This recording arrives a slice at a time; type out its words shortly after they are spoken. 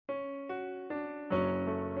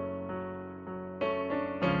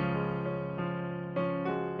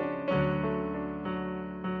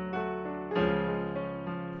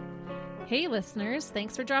Hey listeners,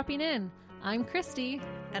 thanks for dropping in. I'm Christy.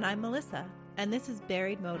 And I'm Melissa, and this is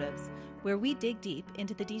Buried Motives, where we dig deep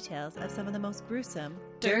into the details of some of the most gruesome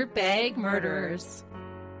dirtbag murderers.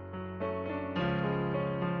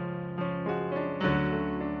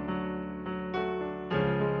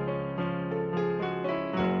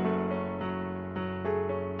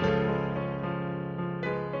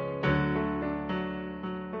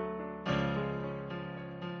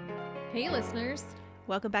 Hey listeners.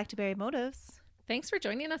 Welcome back to Buried Motives. Thanks for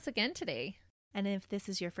joining us again today. And if this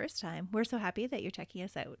is your first time, we're so happy that you're checking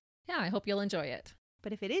us out. Yeah, I hope you'll enjoy it.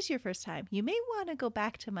 But if it is your first time, you may want to go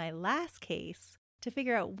back to my last case to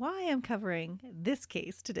figure out why I'm covering this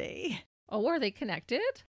case today. Oh, are they connected?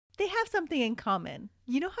 They have something in common.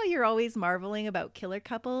 You know how you're always marveling about killer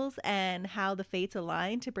couples and how the fates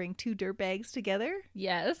align to bring two dirtbags together?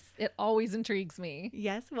 Yes, it always intrigues me.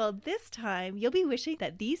 Yes, well, this time you'll be wishing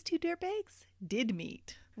that these two dirtbags did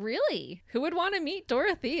meet. Really? Who would want to meet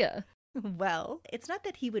Dorothea? Well, it's not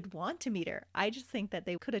that he would want to meet her. I just think that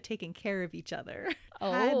they could have taken care of each other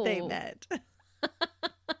had they met.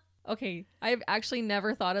 Okay, I've actually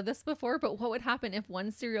never thought of this before, but what would happen if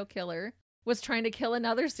one serial killer was trying to kill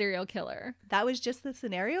another serial killer? That was just the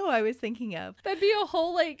scenario I was thinking of. That'd be a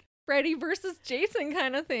whole Freddy versus Jason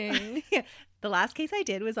kind of thing. Yeah. The last case I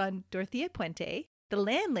did was on Dorothea Puente, the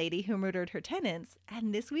landlady who murdered her tenants,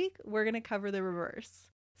 and this week we're going to cover the reverse.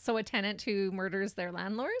 So a tenant who murders their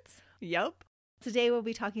landlords? Yup. Today we'll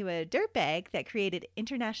be talking about a dirtbag that created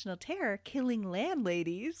international terror, killing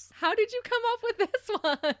landladies. How did you come up with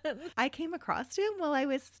this one? I came across him while I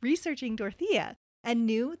was researching Dorothea and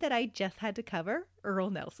knew that I just had to cover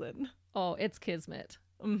Earle Nelson. Oh, it's kismet.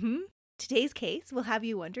 Today's case will have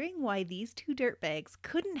you wondering why these two dirtbags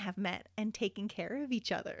couldn't have met and taken care of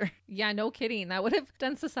each other. Yeah, no kidding. That would have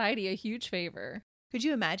done society a huge favor. Could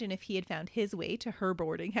you imagine if he had found his way to her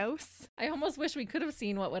boarding house? I almost wish we could have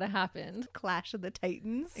seen what would have happened. Clash of the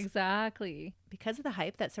Titans. Exactly. Because of the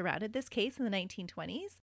hype that surrounded this case in the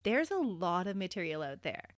 1920s, there's a lot of material out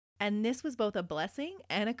there. And this was both a blessing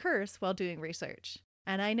and a curse while doing research.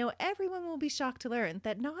 And I know everyone will be shocked to learn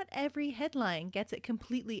that not every headline gets it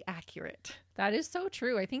completely accurate. That is so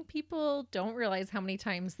true. I think people don't realize how many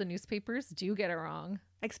times the newspapers do get it wrong.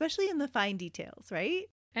 Especially in the fine details, right?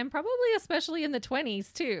 And probably especially in the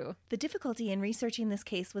 20s too. The difficulty in researching this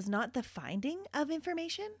case was not the finding of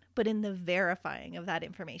information, but in the verifying of that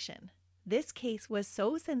information. This case was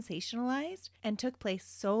so sensationalized and took place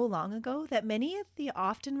so long ago that many of the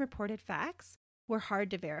often reported facts were hard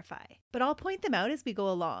to verify. But I'll point them out as we go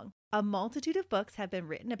along. A multitude of books have been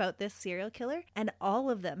written about this serial killer, and all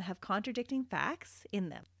of them have contradicting facts in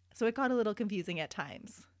them. So it got a little confusing at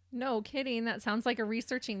times. No kidding. That sounds like a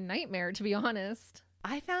researching nightmare, to be honest.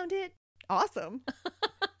 I found it awesome.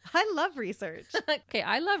 I love research. Okay,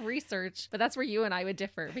 I love research, but that's where you and I would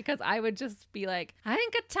differ because I would just be like, I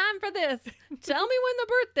ain't got time for this. Tell me when the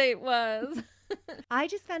birth date was. I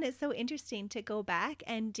just found it so interesting to go back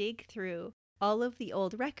and dig through all of the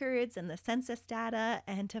old records and the census data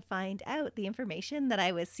and to find out the information that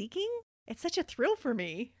I was seeking. It's such a thrill for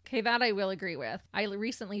me. Okay, that I will agree with. I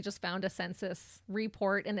recently just found a census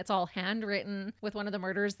report and it's all handwritten with one of the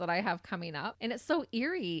murders that I have coming up. And it's so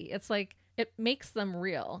eerie. It's like it makes them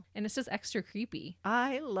real and it's just extra creepy.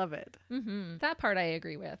 I love it. That part I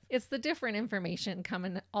agree with. It's the different information come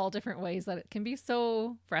in all different ways that it can be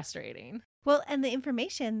so frustrating. Well, and the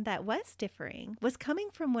information that was differing was coming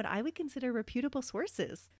from what I would consider reputable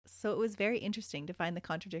sources. So it was very interesting to find the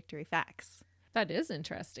contradictory facts. That is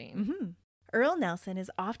interesting. Earle Nelson is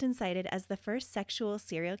often cited as the first sexual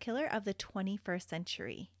serial killer of the 21st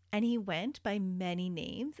century, and he went by many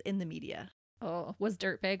names in the media. Oh, was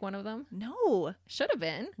Dirtbag one of them? No. Should have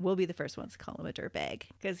been. We'll be the first ones to call him a dirtbag,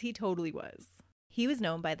 because he totally was. He was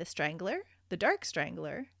known by the Strangler, the Dark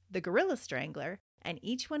Strangler, the Gorilla Strangler, and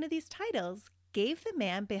each one of these titles gave the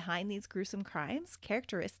man behind these gruesome crimes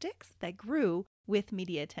characteristics that grew with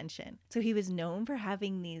media attention. So he was known for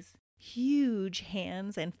having these huge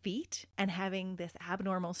hands and feet and having this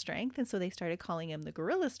abnormal strength, and so they started calling him the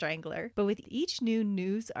Gorilla Strangler. But with each new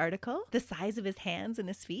news article, the size of his hands and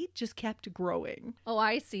his feet just kept growing. Oh,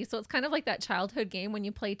 I see. So it's kind of like that childhood game when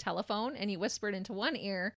you play telephone and you whispered into one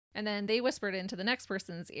ear and then they whispered into the next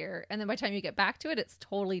person's ear, and then by the time you get back to it, it's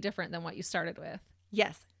totally different than what you started with.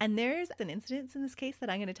 Yes, and there's an incident in this case that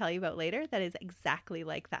I'm going to tell you about later that is exactly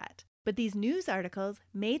like that. But these news articles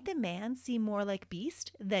made the man seem more like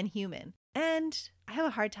beast than human. And I have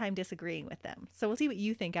a hard time disagreeing with them. So we'll see what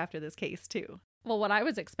you think after this case too. Well, what I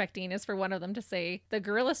was expecting is for one of them to say the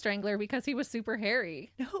Gorilla Strangler because he was super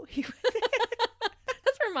hairy. No, he was...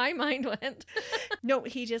 That's where my mind went. No,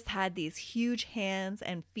 he just had these huge hands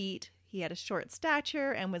and feet, He had a short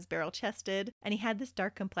stature and was barrel-chested, and he had this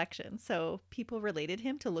dark complexion, so people related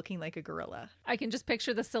him to looking like a gorilla. I can just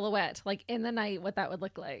picture the silhouette, like in the night, what that would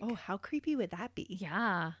look like. Oh, how creepy would that be?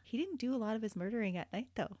 Yeah. He didn't do a lot of his murdering at night,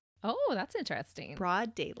 though. Oh, that's interesting.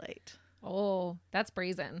 Broad daylight. Oh, that's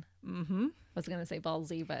brazen. Mm-hmm. I was going to say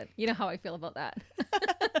ballsy, but you know how I feel about that.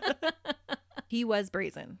 He was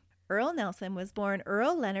brazen. Earle Nelson was born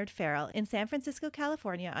Earle Leonard Farrell in San Francisco,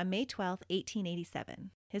 California on May 12,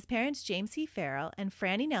 1887. His parents, James C. Farrell and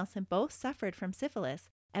Franny Nelson, both suffered from syphilis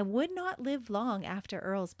and would not live long after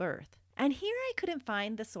Earle's birth. And here I couldn't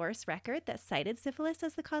find the source record that cited syphilis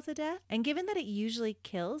as the cause of death. And given that it usually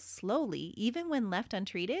kills slowly, even when left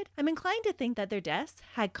untreated, I'm inclined to think that their deaths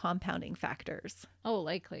had compounding factors. Oh,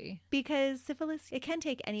 likely. Because syphilis, it can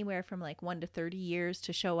take anywhere from like 1 to 30 years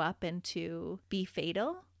to show up and to be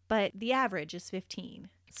fatal, but the average is 15.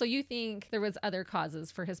 So you think there was other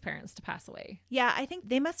causes for his parents to pass away? Yeah, I think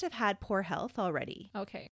they must have had poor health already.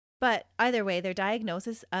 Okay. But either way, their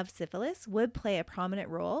diagnosis of syphilis would play a prominent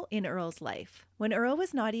role in Earle's life. When Earle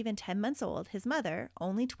was not even 10 months old, his mother,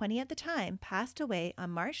 only 20 at the time, passed away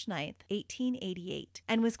on March 9th, 1888,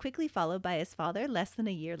 and was quickly followed by his father less than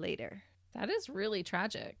a year later. That is really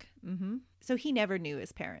tragic. Mm-hmm. So he never knew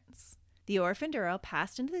his parents. The orphaned Earle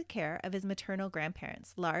passed into the care of his maternal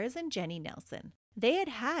grandparents, Lars and Jenny Nelson. They had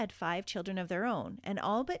had 5 children of their own, and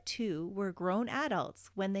all but 2 were grown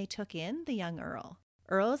adults when they took in the young Earle.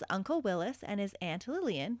 Earle's Uncle Willis and his Aunt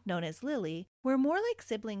Lillian, known as Lily, were more like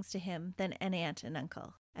siblings to him than an aunt and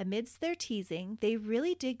uncle. Amidst their teasing, they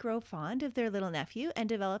really did grow fond of their little nephew and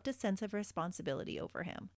developed a sense of responsibility over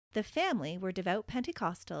him. The family were devout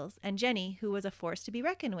Pentecostals, and Jenny, who was a force to be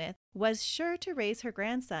reckoned with, was sure to raise her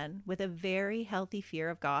grandson with a very healthy fear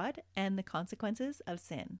of God and the consequences of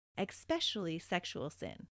sin, especially sexual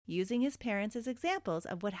sin, using his parents as examples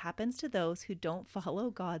of what happens to those who don't follow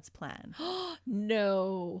God's plan.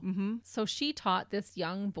 No. Mm-hmm. So she taught this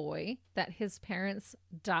young boy that his parents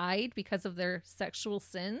died because of their sexual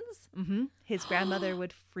sins? Mm-hmm. His grandmother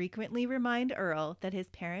would frequently remind Earle that his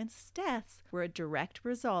parents' deaths were a direct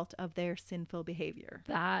result of their sinful behavior.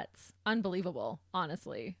 That's unbelievable,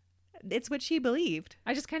 honestly. It's what she believed.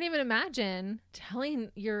 I just can't even imagine telling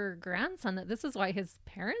your grandson that this is why his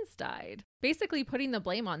parents died. Basically putting the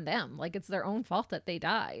blame on them, like it's their own fault that they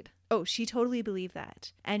died. Oh, she totally believed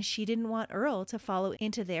that. And she didn't want Earle to follow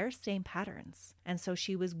into their same patterns. And so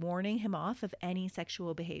she was warning him off of any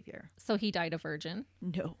sexual behavior. So he died a virgin?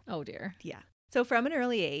 No. Oh dear. Yeah. So from an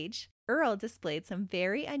early age, Earle displayed some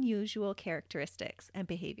very unusual characteristics and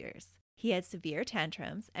behaviors. He had severe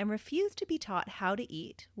tantrums and refused to be taught how to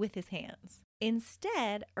eat with his hands.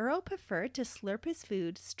 Instead, Earle preferred to slurp his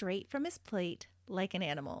food straight from his plate like an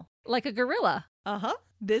animal. Like a gorilla. Uh-huh.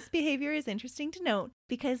 This behavior is interesting to note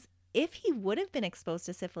because if he would have been exposed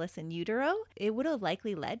to syphilis in utero, it would have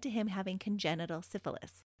likely led to him having congenital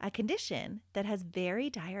syphilis, a condition that has very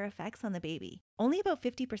dire effects on the baby. Only about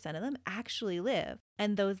 50% of them actually live,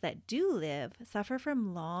 and those that do live suffer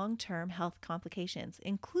from long-term health complications,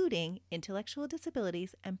 including intellectual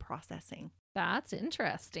disabilities and processing. That's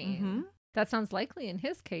interesting. Mm-hmm. That sounds likely in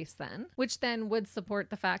his case then, which then would support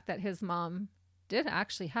the fact that his mom did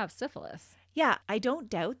actually have syphilis. Yeah, I don't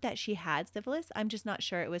doubt that she had syphilis. I'm just not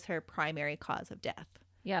sure it was her primary cause of death.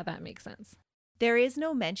 Yeah, that makes sense. There is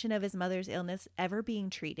no mention of his mother's illness ever being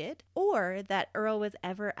treated or that Earle was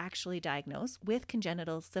ever actually diagnosed with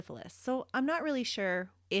congenital syphilis. So I'm not really sure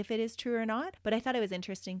if it is true or not, but I thought it was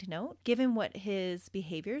interesting to note given what his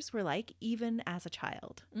behaviors were like even as a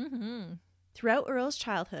child. Mm-hmm. Throughout Earle's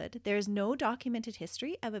childhood, there is no documented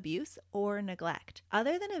history of abuse or neglect.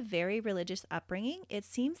 Other than a very religious upbringing, it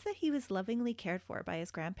seems that he was lovingly cared for by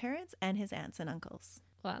his grandparents and his aunts and uncles.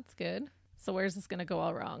 Well, that's good. So where's this going to go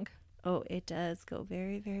all wrong? Oh, it does go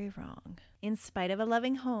very, very wrong. In spite of a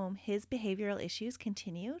loving home, his behavioral issues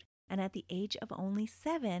continued, and at the age of only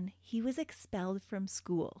 7, he was expelled from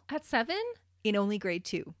school. At 7? In only grade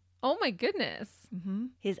 2. Oh my goodness. Mm-hmm.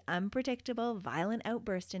 His unpredictable, violent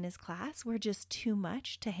outbursts in his class were just too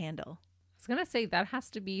much to handle. I was going to say that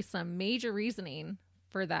has to be some major reasoning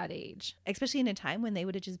for that age. Especially in a time when they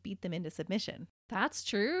would have just beat them into submission. That's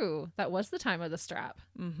true. That was the time of the strap.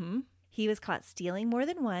 Mm-hmm. He was caught stealing more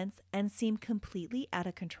than once and seemed completely out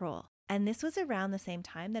of control. And this was around the same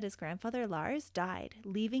time that his grandfather Lars died,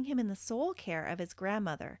 leaving him in the sole care of his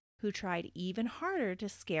grandmother, who tried even harder to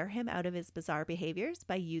scare him out of his bizarre behaviors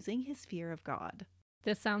by using his fear of God.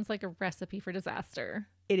 This sounds like a recipe for disaster.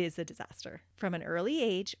 It is a disaster. From an early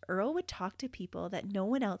age, Earle would talk to people that no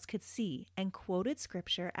one else could see and quoted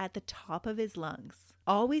scripture at the top of his lungs,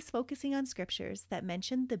 always focusing on scriptures that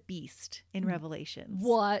mentioned the beast in Revelations.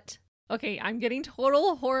 What? Okay, I'm getting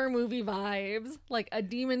total horror movie vibes, like a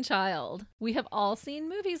demon child. We have all seen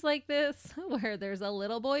movies like this where there's a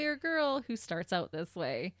little boy or girl who starts out this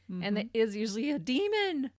way, and it is usually a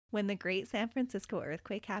demon. When the Great San Francisco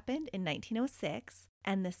earthquake happened in 1906,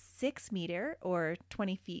 and the 6-meter or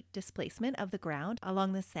 20 feet displacement of the ground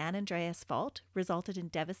along the San Andreas Fault resulted in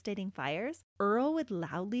devastating fires, Earle would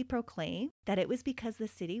loudly proclaim that it was because the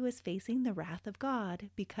city was facing the wrath of God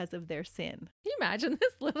because of their sin. Can you imagine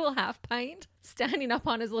this little half pint standing up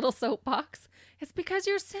on his little soapbox? It's because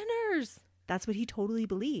you're sinners. That's what he totally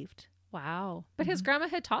believed. Wow. But his grandma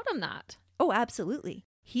had taught him that. Oh, absolutely.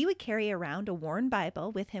 He would carry around a worn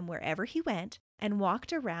Bible with him wherever he went and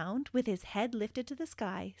walked around with his head lifted to the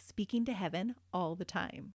sky, speaking to heaven all the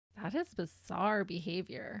time. That is bizarre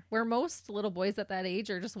behavior, where most little boys at that age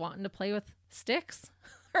are just wanting to play with sticks.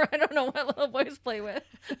 Or I don't know what little boys play with.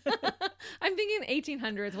 I'm thinking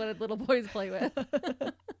 1800s. What did little boys play with?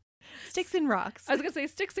 Sticks and rocks. I was going to say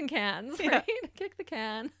sticks and cans, right? Kick the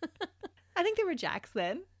can. I think they were jacks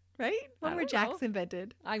then, right? When were jacks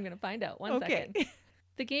invented? I'm going to find out. One second.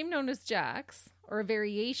 The game known as jacks, or a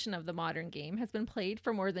variation of the modern game, has been played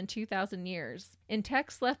for more than 2,000 years. In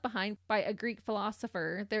texts left behind by a Greek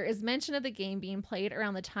philosopher, there is mention of the game being played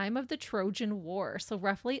around the time of the Trojan War, so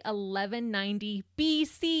roughly 1190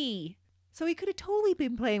 BC. So he could have totally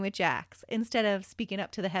been playing with jacks instead of speaking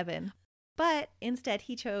up to the heaven. But instead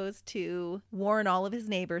he chose to warn all of his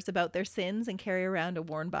neighbors about their sins and carry around a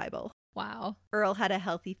worn Bible. Wow. Earle had a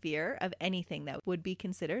healthy fear of anything that would be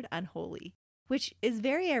considered unholy, which is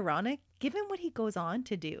very ironic given what he goes on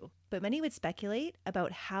to do. But many would speculate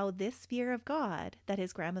about how this fear of God that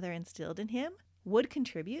his grandmother instilled in him would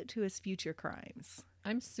contribute to his future crimes.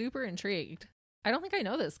 I'm super intrigued. I don't think I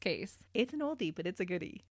know this case. It's an oldie, but it's a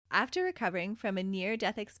goodie. After recovering from a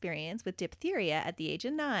near-death experience with diphtheria at the age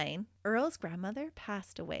of 9, Earle's grandmother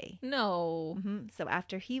passed away. No. So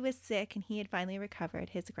after he was sick and he had finally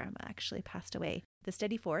recovered, his grandma actually passed away. The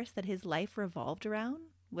steady force that his life revolved around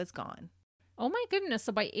was gone. Oh my goodness.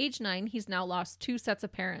 So by age 9, he's now lost 2 sets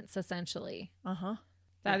of parents, essentially.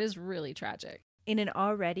 That is really tragic. In an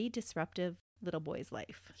already disruptive little boy's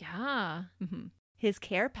life. Yeah. His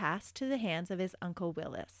care passed to the hands of his Uncle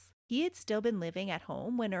Willis. He had still been living at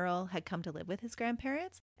home when Earle had come to live with his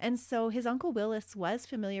grandparents, and so his Uncle Willis was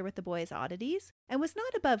familiar with the boy's oddities and was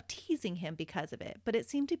not above teasing him because of it, but it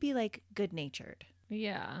seemed to be like good-natured.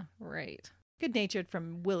 Yeah, right. Good-natured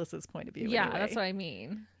from Willis's point of view. Yeah, anyway. That's what I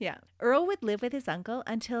mean. Yeah. Earle would live with his uncle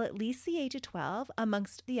until at least the age of 12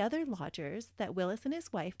 amongst the other lodgers that Willis and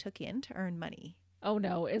his wife took in to earn money. Oh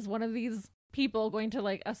no, is one of these people going to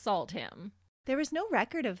like assault him? There was no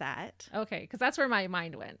record of that. Okay, because that's where my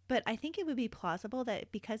mind went. But I think it would be plausible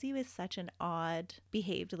that because he was such an odd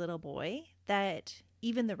behaved little boy, that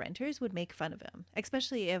even the renters would make fun of him,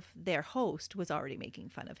 especially if their host was already making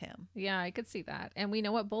fun of him. Yeah, I could see that. And we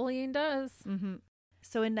know what bullying does.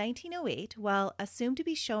 So in 1908, while assumed to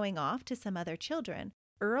be showing off to some other children,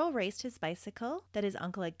 Earle raced his bicycle that his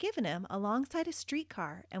uncle had given him alongside a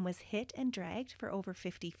streetcar and was hit and dragged for over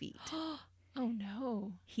 50 feet. Oh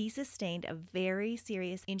no. He sustained a very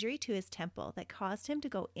serious injury to his temple that caused him to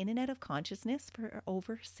go in and out of consciousness for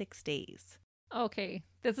over 6 days. Okay,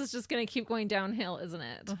 this is just going to keep going downhill, isn't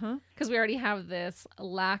it? Because we already have this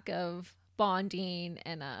lack of bonding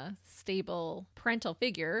and a stable parental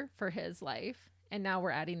figure for his life. And now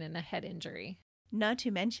we're adding in a head injury. Not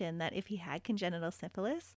to mention that if he had congenital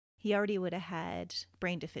syphilis, he already would have had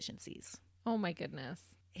brain deficiencies. Oh my goodness.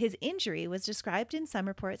 His injury was described in some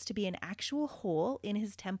reports to be an actual hole in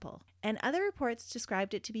his temple, and other reports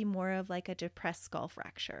described it to be more of like a depressed skull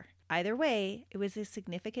fracture. Either way, it was a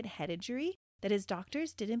significant head injury that his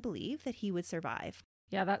doctors didn't believe that he would survive.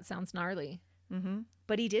 Yeah, that sounds gnarly.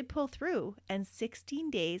 But he did pull through, and 16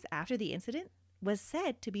 days after the incident was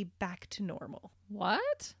said to be back to normal.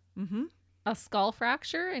 What? A skull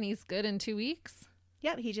fracture and he's good in 2 weeks?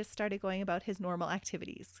 Yep, he just started going about his normal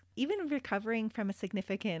activities. Even recovering from a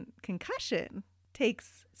significant concussion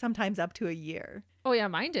takes sometimes up to a year. Oh yeah,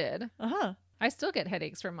 mine did. Uh-huh. I still get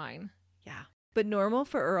headaches from mine. Yeah. But normal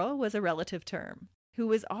for Earle was a relative term, who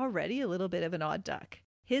was already a little bit of an odd duck.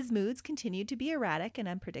 His moods continued to be erratic and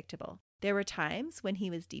unpredictable. There were times when he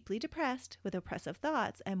was deeply depressed with oppressive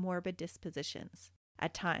thoughts and morbid dispositions.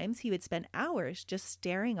 At times, he would spend hours just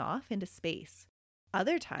staring off into space.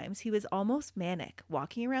 Other times, he was almost manic,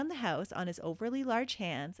 walking around the house on his overly large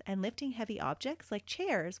hands and lifting heavy objects like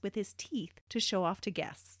chairs with his teeth to show off to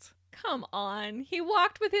guests. Come on. He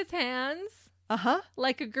walked with his hands?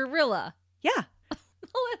 Like a gorilla. Yeah.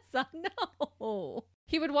 Melissa, no.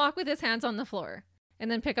 He would walk with his hands on the floor and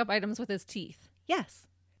then pick up items with his teeth. Yes.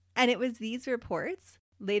 And it was these reports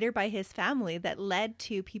later by his family that led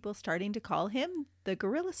to people starting to call him the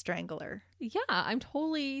Gorilla Strangler. Yeah,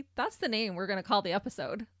 that's the name we're going to call the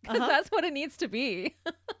episode. Because Uh-huh. that's what it needs to be.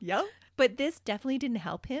 Yep. But this definitely didn't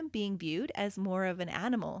help him being viewed as more of an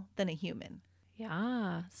animal than a human.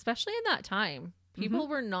 Yeah, especially in that time. People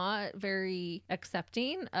were not very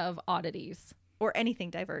accepting of oddities. Or anything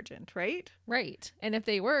divergent, right? Right. And if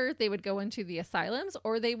they were, they would go into the asylums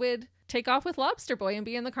or they would take off with Lobster Boy and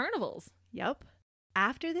be in the carnivals. Yep.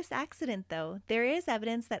 After this accident, though, there is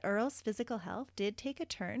evidence that Earle's physical health did take a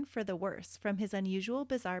turn for the worse from his unusual,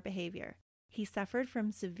 bizarre behavior. He suffered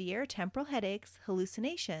from severe temporal headaches,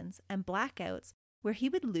 hallucinations, and blackouts where he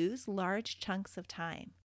would lose large chunks of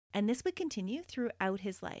time. And this would continue throughout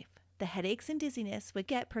his life. The headaches and dizziness would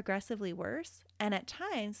get progressively worse and at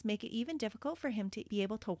times make it even difficult for him to be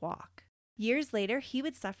able to walk. Years later, he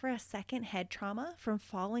would suffer a second head trauma from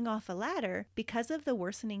falling off a ladder because of the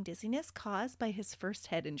worsening dizziness caused by his first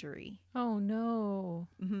head injury. Oh, no.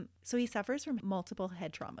 So he suffers from multiple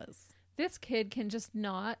head traumas. This kid can just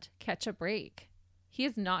not catch a break. He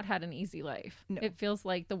has not had an easy life. No. It feels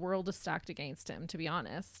like the world is stacked against him, to be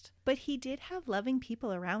honest. But he did have loving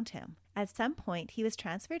people around him. At some point, he was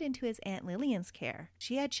transferred into his Aunt Lillian's care.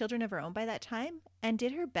 She had children of her own by that time and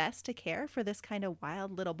did her best to care for this kind of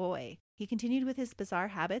wild little boy. He continued with his bizarre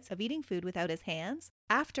habits of eating food without his hands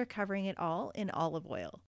after covering it all in olive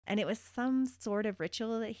oil. And it was some sort of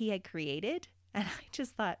ritual that he had created. And I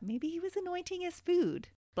just thought maybe he was anointing his food.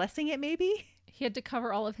 Blessing it, maybe? He had to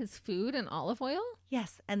cover all of his food in olive oil?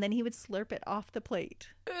 Yes, and then he would slurp it off the plate.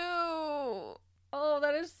 Ew. Oh,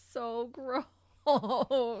 that is so gross.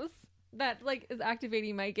 That, is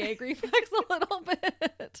activating my gag reflex a little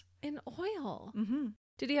bit. In oil. Mm-hmm.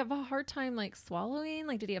 Did he have a hard time, swallowing?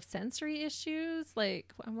 Did he have sensory issues?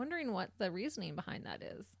 I'm wondering what the reasoning behind that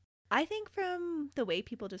is. I think from the way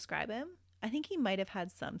people describe him, I think he might have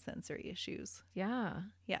had some sensory issues. Yeah.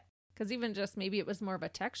 Yeah. Because even just maybe it was more of a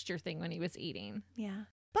texture thing when he was eating. Yeah.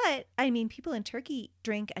 But, people in Turkey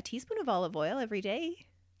drink a teaspoon of olive oil every day.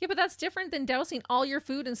 Yeah, but that's different than dousing all your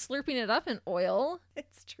food and slurping it up in oil.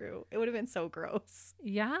 It's true. It would have been so gross.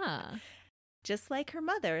 Yeah. Just like her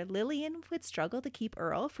mother, Lillian would struggle to keep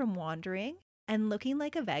Earle from wandering and looking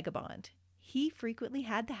like a vagabond. He frequently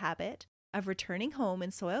had the habit of returning home in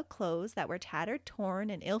soiled clothes that were tattered, torn,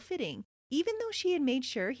 and ill-fitting, even though she had made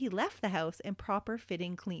sure he left the house in proper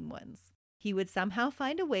fitting clean ones. He would somehow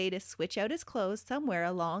find a way to switch out his clothes somewhere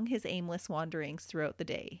along his aimless wanderings throughout the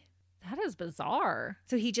day. That is bizarre.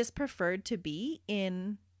 So he just preferred to be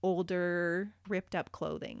in older, ripped up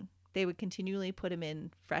clothing. They would continually put him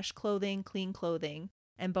in fresh clothing, clean clothing,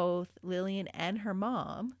 and both Lillian and her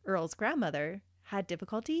mom, Earle's grandmother, had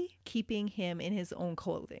difficulty keeping him in his own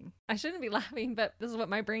clothing. I shouldn't be laughing, but this is what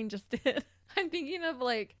my brain just did. I'm thinking of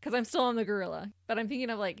because I'm still on the gorilla, but I'm thinking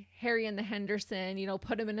of Harry and the Henderson,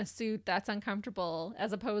 put him in a suit that's uncomfortable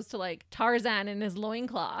as opposed to Tarzan in his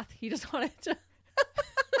loincloth. He just wanted to.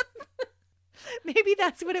 Maybe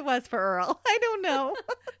that's what it was for Earle. I don't know.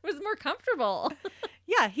 It was more comfortable.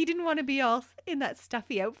 Yeah, he didn't want to be all in that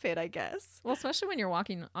stuffy outfit, I guess. Well, especially when you're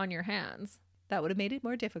walking on your hands. That would have made it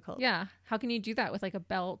more difficult. Yeah. How can you do that with a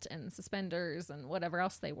belt and suspenders and whatever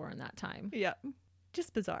else they wore in that time? Yeah.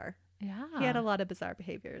 Just bizarre. Yeah. He had a lot of bizarre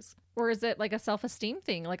behaviors. Or is it a self-esteem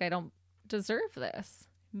thing? I don't deserve this.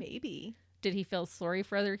 Maybe. Did he feel sorry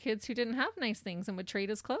for other kids who didn't have nice things and would trade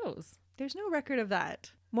his clothes? There's no record of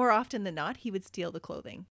that. More often than not, he would steal the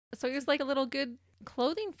clothing. So he was like a little good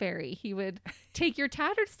clothing fairy. He would take your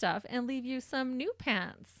tattered stuff and leave you some new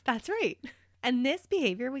pants. That's right. And this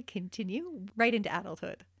behavior would continue right into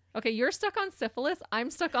adulthood. Okay, you're stuck on syphilis. I'm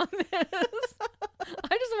stuck on this.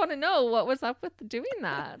 I just want to know what was up with doing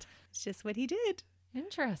that. It's just what he did.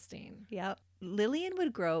 Interesting. Yeah. Lillian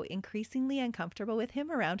would grow increasingly uncomfortable with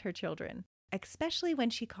him around her children, especially when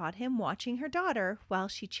she caught him watching her daughter while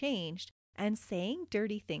she changed and saying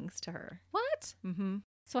dirty things to her. What? Mm-hmm.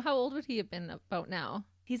 So how old would he have been about now?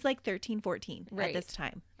 He's 13, 14 Right. at this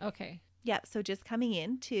time. Okay. Yeah, so just coming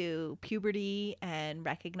into puberty and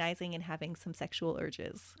recognizing and having some sexual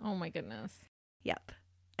urges. Oh my goodness. Yep.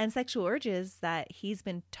 And sexual urges that he's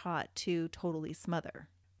been taught to totally smother.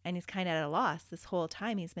 And he's kind of at a loss. This whole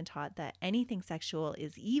time he's been taught that anything sexual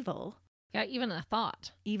is evil. Yeah, even a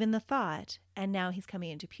thought. Even the thought. And now he's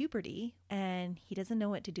coming into puberty and he doesn't know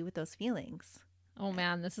what to do with those feelings. Oh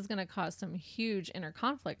man, this is going to cause some huge inner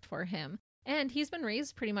conflict for him. And he's been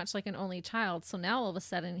raised pretty much like an only child. So now all of a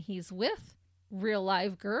sudden he's with real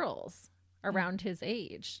live girls around his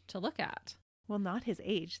age to look at. Well, not his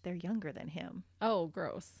age. They're younger than him. Oh,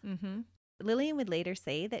 gross. Mm-hmm. Lillian would later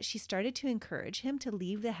say that she started to encourage him to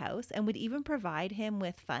leave the house and would even provide him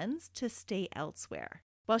with funds to stay elsewhere.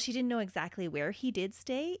 While she didn't know exactly where he did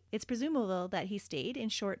stay, it's presumable that he stayed in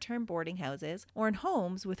short-term boarding houses or in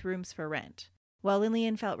homes with rooms for rent. While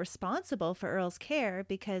Lillian felt responsible for Earle's care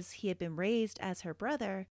because he had been raised as her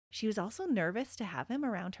brother, she was also nervous to have him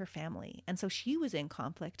around her family. And so she was in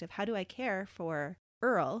conflict of how do I care for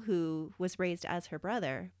Earle, who was raised as her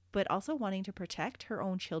brother, but also wanting to protect her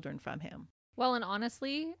own children from him. Well, and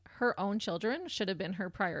honestly, her own children should have been her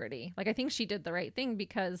priority. Like, I think she did the right thing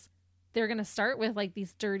because they're going to start with like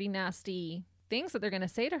these dirty, nasty things that they're going to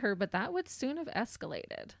say to her, but that would soon have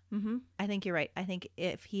escalated. Mm-hmm. I think you're right. I think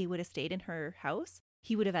if he would have stayed in her house,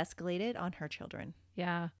 he would have escalated on her children.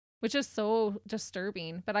 Yeah, which is so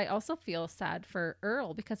disturbing. But I also feel sad for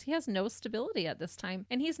Earle because he has no stability at this time,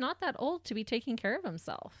 and he's not that old to be taking care of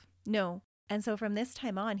himself. No. And so from this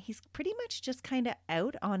time on, he's pretty much just kind of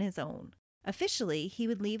out on his own. Officially, he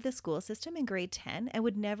would leave the school system in grade 10 and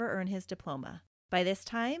would never earn his diploma. By this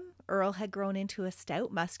time, Earle had grown into a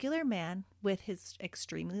stout, muscular man with his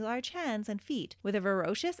extremely large hands and feet with a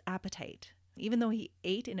ferocious appetite. Even though he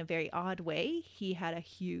ate in a very odd way, he had a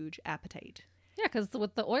huge appetite. Yeah, because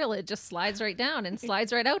with the oil, it just slides right down and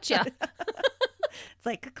slides right out you. It's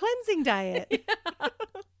like a cleansing diet. Yeah.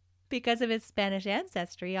 Because of his Spanish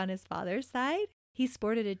ancestry on his father's side, he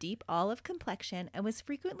sported a deep olive complexion and was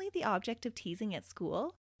frequently the object of teasing at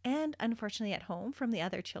school and, unfortunately, at home from the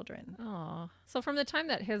other children. Oh, so from the time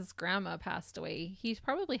that his grandma passed away, he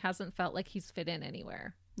probably hasn't felt like he's fit in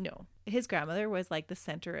anywhere. No, his grandmother was like the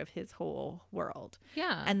center of his whole world.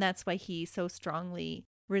 Yeah. And that's why he so strongly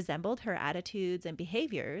resembled her attitudes and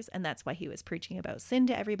behaviors. And that's why he was preaching about sin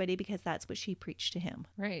to everybody, because that's what she preached to him.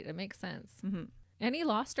 Right. It makes sense. Mm-hmm. And he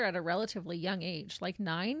lost her at a relatively young age, like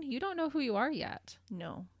 9. You don't know who you are yet.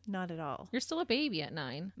 No, not at all. You're still a baby at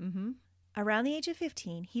 9. Mm-hmm. Around the age of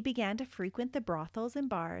 15, he began to frequent the brothels and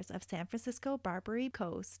bars of San Francisco Barbary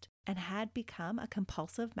Coast and had become a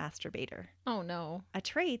compulsive masturbator. Oh, no. A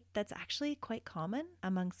trait that's actually quite common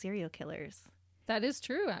among serial killers. That is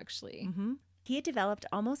true, actually. Mm-hmm. He had developed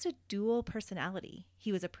almost a dual personality.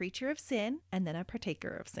 He was a preacher of sin and then a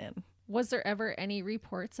partaker of sin. Was there ever any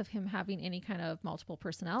reports of him having any kind of multiple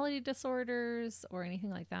personality disorders or anything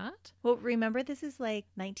like that? Well, remember, this is like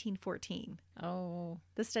 1914. Oh,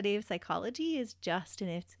 The study of psychology is just in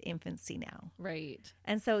its infancy now. right.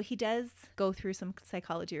 And so he does go through some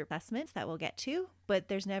psychology assessments that we'll get to, but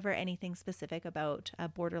there's never anything specific about a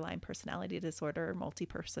borderline personality disorder or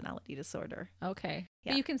multi-personality disorder. Okay.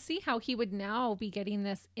 Yeah. But you can see how he would now be getting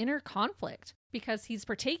this inner conflict because he's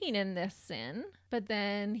partaking in this sin, but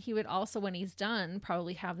then he would also, when he's done,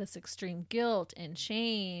 probably have this extreme guilt and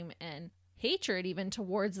shame and hatred even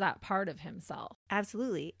towards that part of himself.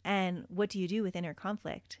 Absolutely. And what do you do with inner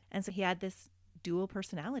conflict? And so he had this dual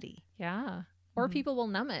personality. Yeah. Or Mhm. people will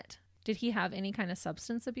numb it. Did he have any kind of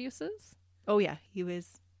substance abuses? Oh, yeah. He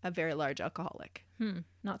was a very large alcoholic.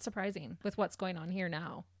 Not surprising with what's going on here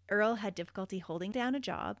now. Earle had difficulty holding down a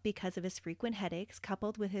job because of his frequent headaches,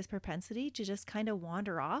 coupled with his propensity to just kind of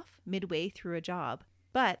wander off midway through a job.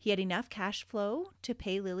 But he had enough cash flow to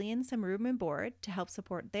pay Lillian some room and board to help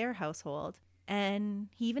support their household. And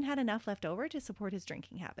he even had enough left over to support his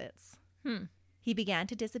drinking habits. He began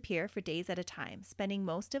to disappear for days at a time, spending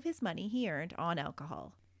most of his money he earned on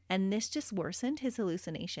alcohol. And this just worsened his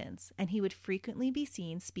hallucinations, and he would frequently be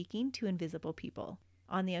seen speaking to invisible people.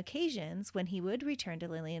 On the occasions when he would return to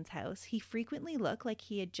Lillian's house, he frequently looked like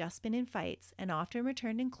he had just been in fights and often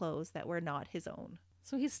returned in clothes that were not his own.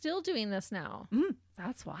 So he's still doing this now. Mm.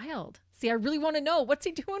 That's wild. See, I really want to know, what's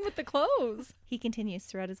he doing with the clothes? He continues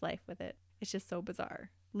throughout his life with it. It's just so bizarre.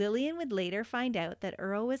 Lillian would later find out that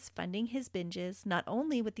Earle was funding his binges not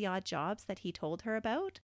only with the odd jobs that he told her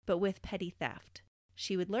about, but with petty theft.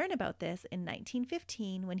 She would learn about this in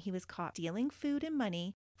 1915 when he was caught stealing food and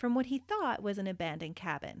money from what he thought was an abandoned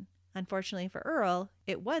cabin. Unfortunately for Earle,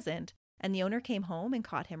 it wasn't, and the owner came home and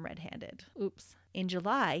caught him red-handed. Oops. In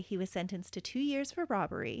July, he was sentenced to 2 years for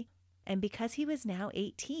robbery, and because he was now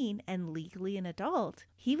 18 and legally an adult,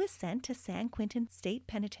 he was sent to San Quentin State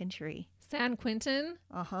Penitentiary. San Quentin?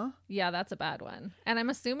 Uh-huh. Yeah, that's a bad one. And I'm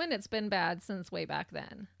assuming it's been bad since way back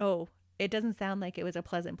then. Oh, it doesn't sound like it was a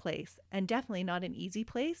pleasant place, and definitely not an easy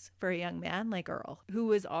place for a young man like Earle, who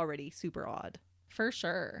was already super odd. For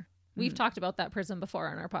sure. We've talked about that prison before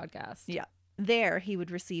on our podcast. Yeah. There, he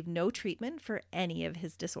would receive no treatment for any of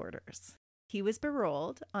his disorders. He was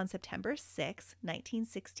paroled on September 6,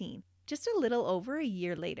 1916, just a little over a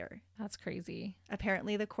year later. That's crazy.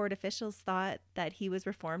 Apparently, the court officials thought that he was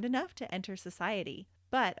reformed enough to enter society.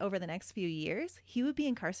 But over the next few years, he would be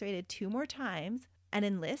incarcerated 2 more times and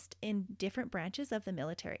enlist in different branches of the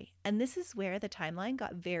military. And this is where the timeline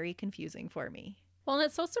got very confusing for me. Well, and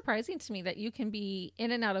it's so surprising to me that you can be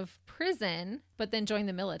in and out of prison, but then join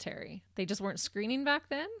the military. They just weren't screening back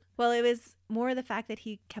then? Well, it was more the fact that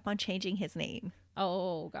he kept on changing his name.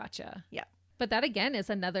 Oh, gotcha. Yeah. But that again is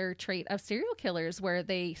another trait of serial killers where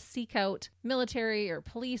they seek out military or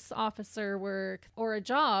police officer work or a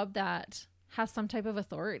job that has some type of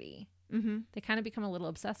authority. Mm-hmm. They kind of become a little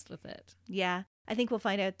obsessed with it. Yeah. I think we'll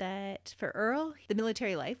find out that for Earle, the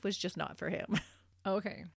military life was just not for him.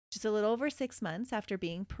 Okay. Just a little over 6 months after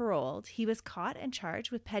being paroled, he was caught and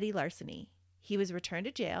charged with petty larceny. He was returned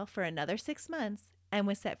to jail for another 6 months and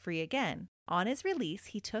was set free again. On his release,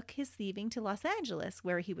 he took his thieving to Los Angeles,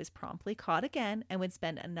 where he was promptly caught again and would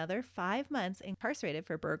spend another 5 months incarcerated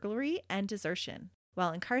for burglary and desertion.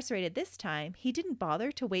 While incarcerated this time, he didn't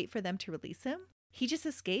bother to wait for them to release him. He just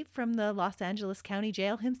escaped from the Los Angeles County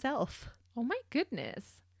Jail himself. Oh my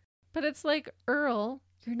goodness. But it's like, Earle,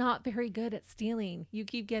 you're not very good at stealing. You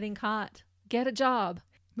keep getting caught. Get a job.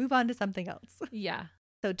 Move on to something else. Yeah.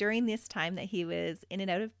 So during this time that he was in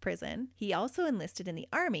and out of prison, he also enlisted in the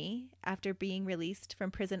army after being released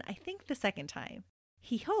from prison, I think the second time.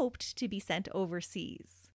 He hoped to be sent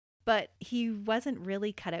overseas, but he wasn't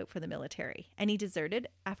really cut out for the military, and he deserted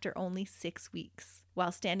after only 6 weeks.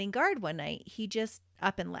 While standing guard one night, he just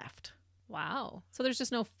up and left. Wow. So there's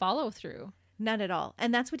just no follow through. None at all.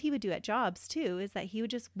 And that's what he would do at jobs too, is that he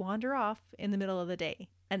would just wander off in the middle of the day.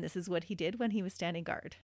 And this is what he did when he was standing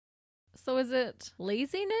guard. So is it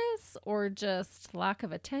laziness or just lack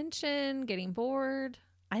of attention, getting bored?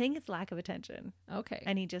 I think it's lack of attention. Okay.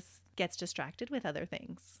 And he just gets distracted with other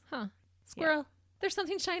things. Huh. Squirrel, there's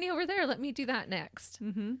something shiny over there. Let me do that next.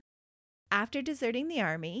 Mm-hmm. After deserting the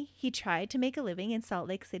army, he tried to make a living in Salt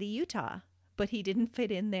Lake City, Utah, but he didn't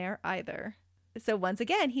fit in there either. So once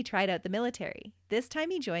again, he tried out the military. This time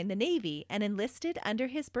he joined the Navy and enlisted under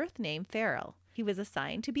his birth name, Earle. He was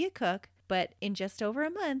assigned to be a cook, but in just over a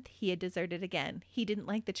month, he had deserted again. He didn't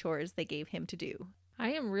like the chores they gave him to do.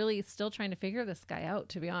 I am really still trying to figure this guy out,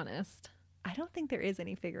 to be honest. I don't think there is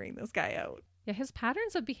any figuring this guy out. Yeah, his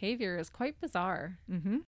patterns of behavior is quite bizarre.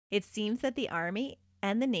 Mm-hmm. It seems that the Army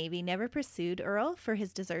and the Navy never pursued Earle for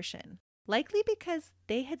his desertion, likely because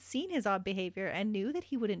they had seen his odd behavior and knew that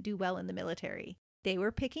he wouldn't do well in the military. They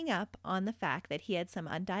were picking up on the fact that he had some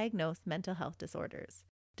undiagnosed mental health disorders.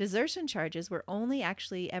 Desertion charges were only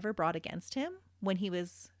actually ever brought against him when he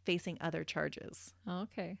was facing other charges.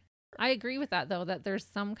 Okay. I agree with that, though, that there's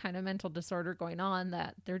some kind of mental disorder going on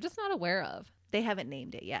that they're just not aware of. They haven't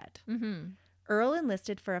named it yet. Mm-hmm. Earle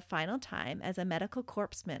enlisted for a final time as a medical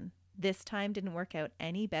corpsman. This time didn't work out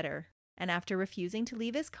any better. And after refusing to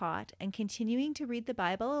leave his cot and continuing to read the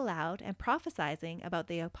Bible aloud and prophesizing about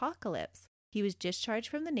the apocalypse, he was discharged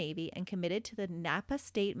from the Navy and committed to the Napa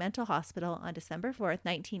State Mental Hospital on December 4th,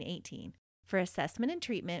 1918, for assessment and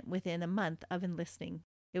treatment within a month of enlisting.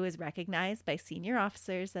 It was recognized by senior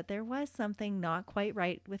officers that there was something not quite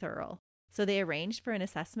right with Earle, so they arranged for an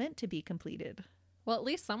assessment to be completed. Well, at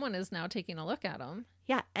least someone is now taking a look at him.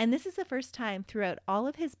 Yeah, and this is the first time throughout all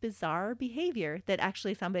of his bizarre behavior that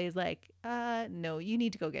actually somebody's like, no, you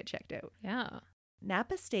need to go get checked out. Yeah.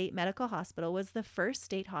 Napa State Medical Hospital was the first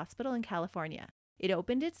state hospital in California. It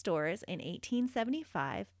opened its doors in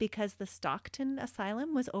 1875 because the Stockton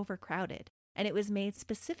Asylum was overcrowded, and it was made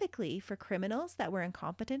specifically for criminals that were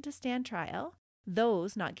incompetent to stand trial,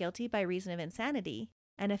 those not guilty by reason of insanity,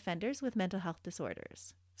 and offenders with mental health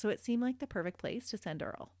disorders. So it seemed like the perfect place to send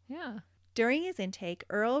Earle. Yeah. During his intake,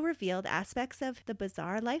 Earle revealed aspects of the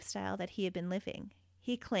bizarre lifestyle that he had been living.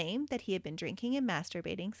 He claimed that he had been drinking and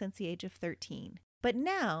masturbating since the age of 13, but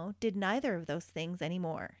now did neither of those things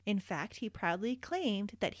anymore. In fact, he proudly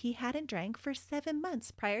claimed that he hadn't drank for 7 months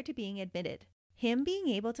prior to being admitted. Him being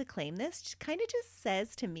able to claim this kind of just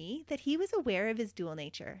says to me that he was aware of his dual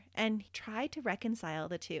nature and tried to reconcile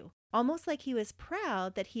the two. Almost like he was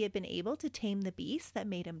proud that he had been able to tame the beast that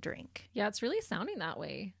made him drink. Yeah, it's really sounding that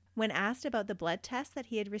way. When asked about the blood test that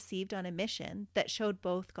he had received on a mission that showed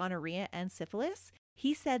both gonorrhea and syphilis,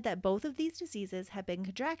 he said that both of these diseases had been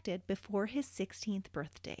contracted before his 16th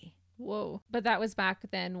birthday. Whoa. But that was back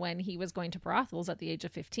then when he was going to brothels at the age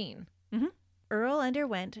of 15. Mm-hmm. Earle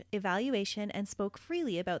underwent evaluation and spoke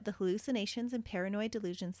freely about the hallucinations and paranoid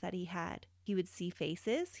delusions that he had. He would see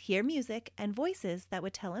faces, hear music, and voices that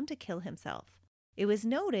would tell him to kill himself. It was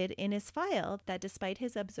noted in his file that despite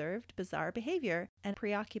his observed bizarre behavior and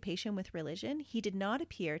preoccupation with religion, he did not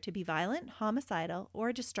appear to be violent, homicidal,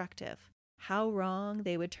 or destructive. How wrong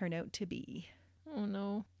they would turn out to be. Oh,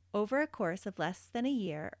 no. Over a course of less than a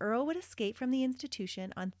year, Earle would escape from the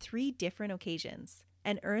institution on 3 different occasions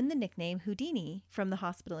and earn the nickname Houdini from the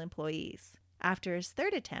hospital employees. After his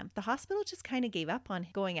third attempt, the hospital just kind of gave up on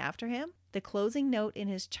going after him. The closing note in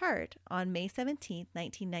his chart on May 17th,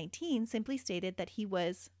 1919 simply stated that he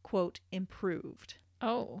was, quote, improved.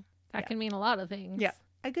 Oh, that Yeah. can mean a lot of things. Yeah.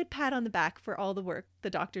 A good pat on the back for all the work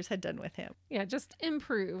the doctors had done with him. Yeah, just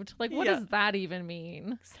improved. Like, what Yeah. does that even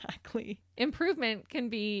mean? Exactly. Improvement can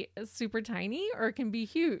be super tiny or it can be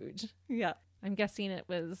huge. Yeah. I'm guessing it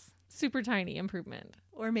was super tiny improvement.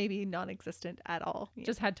 Or maybe non-existent at all. Yeah.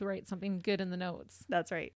 Just had to write something good in the notes.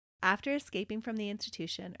 That's right. After escaping from the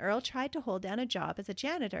institution, Earle tried to hold down a job as a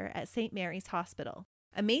janitor at St. Mary's Hospital.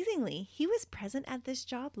 Amazingly, he was present at this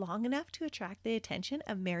job long enough to attract the attention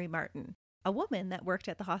of Mary Martin, a woman that worked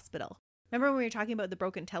at the hospital. Remember when we were talking about the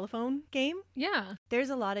broken telephone game? Yeah.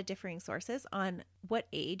 There's a lot of differing sources on what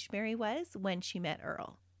age Mary was when she met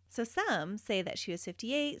Earle. So some say that she was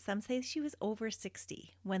 58, some say she was over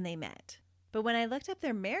 60 when they met. But when I looked up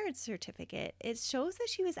their marriage certificate, it shows that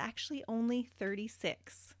she was actually only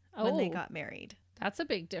 36 when they got married. That's a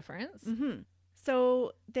big difference. Mm-hmm.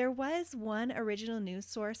 So there was one original news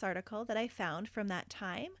source article that I found from that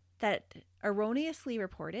time that erroneously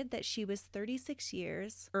reported that she was 36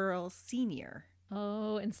 years Earle's senior.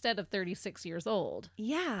 Oh, instead of 36 years old.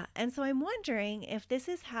 Yeah, and so I'm wondering if this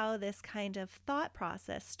is how this kind of thought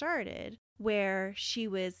process started, where she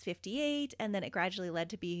was 58 and then it gradually led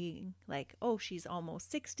to being like, oh, she's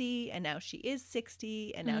almost 60 and now she is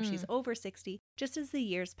 60 and now she's over 60, just as the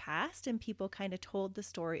years passed and people kind of told the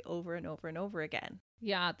story over and over and over again.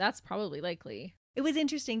 Yeah, that's probably likely. It was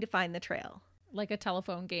interesting to find the trail. Like a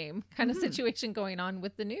telephone game kind of situation going on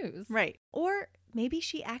with the news. Right. Or maybe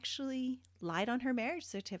she actually lied on her marriage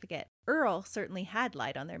certificate. Earle certainly had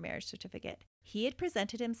lied on their marriage certificate. He had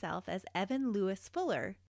presented himself as Evan Lewis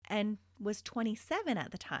Fuller and was 27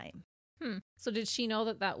 at the time. So did she know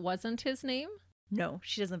that that wasn't his name? No,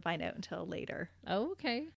 she doesn't find out until later. Oh,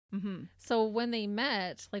 okay. Mm-hmm. So when they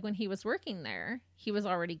met, like when he was working there, he was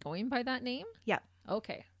already going by that name? Yeah.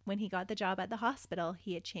 Okay. When he got the job at the hospital,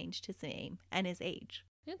 he had changed his name and his age.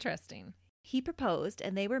 Interesting. He proposed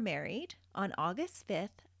and they were married on August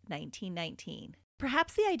 5th, 1919.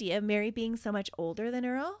 Perhaps the idea of Mary being so much older than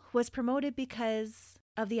Earle was promoted because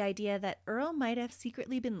of the idea that Earle might have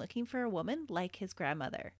secretly been looking for a woman like his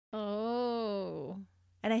grandmother. Oh.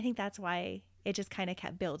 And I think that's why it just kind of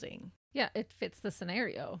kept building. Yeah, it fits the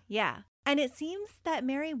scenario. Yeah. And it seems that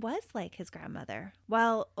Mary was like his grandmother.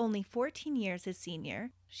 While only 14 years his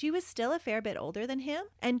senior, she was still a fair bit older than him,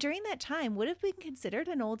 and during that time would have been considered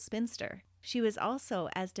an old spinster. She was also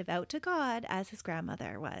as devout to God as his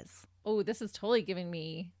grandmother was. Oh, this is totally giving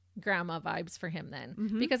me grandma vibes for him then.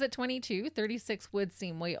 Mhm. Because at 22, 36 would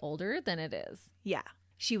seem way older than it is. Yeah.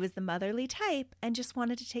 She was the motherly type and just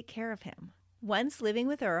wanted to take care of him. Once living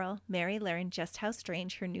with Earle, Mary learned just how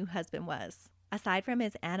strange her new husband was. Aside from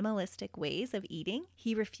his animalistic ways of eating,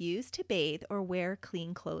 he refused to bathe or wear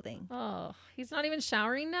clean clothing. Oh, he's not even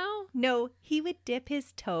showering now? No, he would dip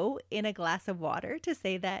his toe in a glass of water to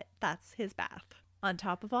say that that's his bath. On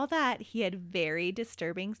top of all that, he had very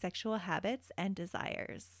disturbing sexual habits and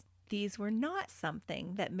desires. These were not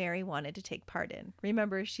something that Mary wanted to take part in.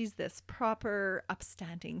 Remember, she's this proper,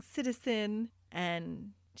 upstanding citizen,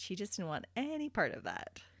 and she just didn't want any part of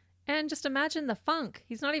that. And just imagine the funk.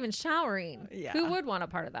 He's not even showering. Yeah. Who would want a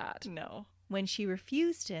part of that? No. When she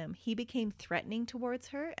refused him, he became threatening towards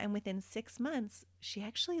her, and within 6 months, she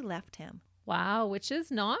actually left him. Wow, which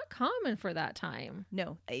is not common for that time.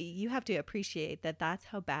 No, you have to appreciate that that's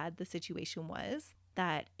how bad the situation was,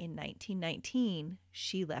 that in 1919,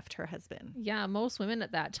 she left her husband. Yeah, most women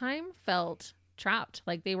at that time felt trapped,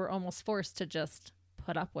 like they were almost forced to just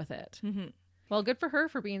put up with it. Mm-hmm. Well, good for her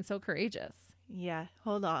for being so courageous. Yeah,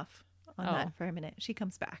 hold off on that for a minute. She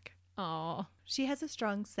comes back. Oh, She has a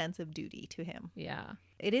strong sense of duty to him. yeah.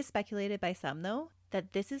 It is speculated by some, though,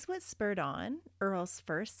 that this is what spurred on Earle's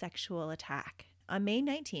first sexual attack. On May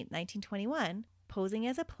 19, 1921, posing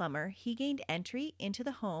as a plumber, he gained entry into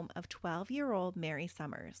the home of 12-year-old Mary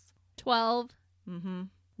Summers. 12. Mm-hmm.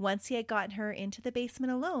 Once he had gotten her into the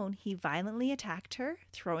basement alone, he violently attacked her,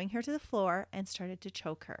 throwing her to the floor, and started to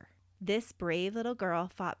choke her. This brave little girl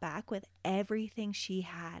fought back with everything she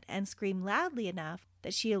had and screamed loudly enough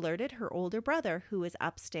that she alerted her older brother, who was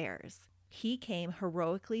upstairs. He came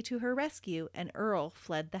heroically to her rescue, and Earle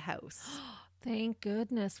fled the house. Thank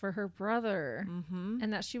goodness for her brother. Mm-hmm.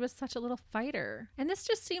 And that she was such a little fighter. And this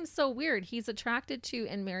just seems so weird. He's attracted to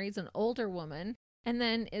and marries an older woman and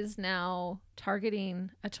then is now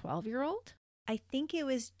targeting a 12-year-old? I think it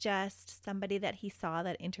was just somebody that he saw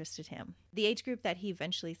that interested him. The age group that he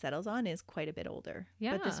eventually settles on is quite a bit older.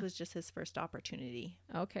 Yeah. But this was just his first opportunity.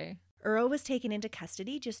 Okay. Earle was taken into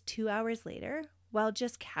custody just 2 hours later, while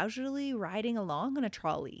just casually riding along on a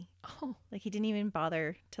trolley. Oh, Like, he didn't even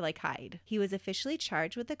bother to hide. He was officially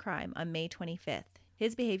charged with the crime on May 25th.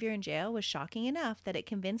 His behavior in jail was shocking enough that it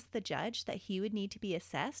convinced the judge that he would need to be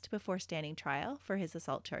assessed before standing trial for his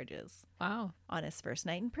assault charges. wow. On his first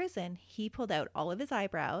night in prison, he pulled out all of his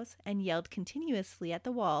eyebrows and yelled continuously at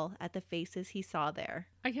the wall at the faces he saw there.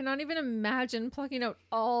 I cannot even imagine plucking out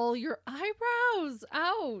all your eyebrows.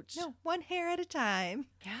 Ouch. No, one hair at a time.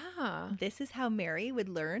 Yeah. This is how Mary would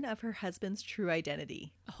learn of her husband's true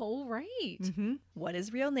identity. Oh, right. What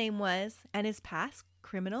his real name was, and his past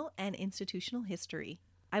criminal and institutional history.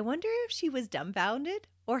 I wonder if she was dumbfounded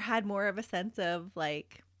or had more of a sense of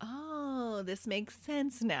like, oh, this makes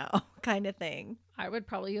sense now kind of thing. I would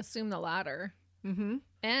probably assume the latter. Mm-hmm.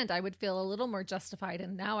 And I would feel a little more justified,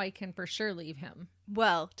 and now I can for sure leave him.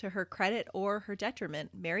 Well, to her credit or her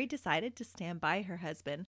detriment, Mary decided to stand by her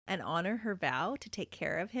husband and honor her vow to take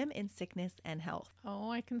care of him in sickness and health. Oh,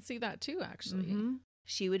 I can see that too, actually. Mm-hmm.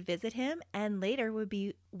 She would visit him and later would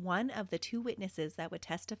be one of the 2 witnesses that would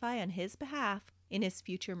testify on his behalf in his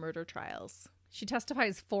future murder trials. She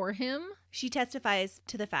testifies for him? She testifies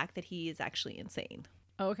to the fact that he is actually insane.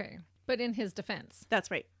 Okay. But in his defense.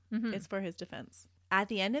 That's right. Mhm. It's for his defense. At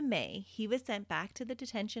the end of May, he was sent back to the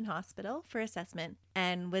detention hospital for assessment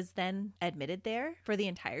and was then admitted there for the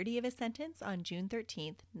entirety of his sentence on June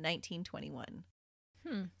 13th, 1921.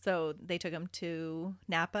 So they took him to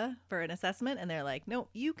Napa for an assessment and they're like, no,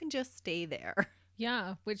 you can just stay there.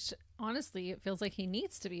 Yeah, which honestly, it feels like he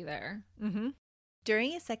needs to be there. Mm-hmm.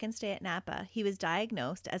 During his second stay at Napa, he was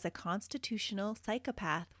diagnosed as a constitutional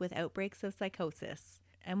psychopath with outbreaks of psychosis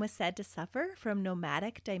and was said to suffer from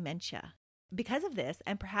nomadic dementia. Because of this,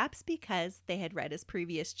 and perhaps because they had read his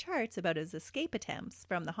previous charts about his escape attempts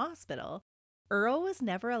from the hospital, Earle was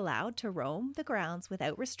never allowed to roam the grounds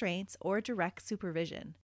without restraints or direct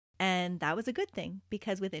supervision. And that was a good thing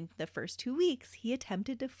because within the first 2 weeks, he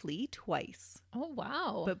attempted to flee twice. Oh,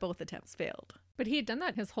 wow. But both attempts failed. But he had done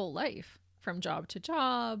that his whole life, from job to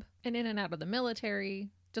job, and in and out of the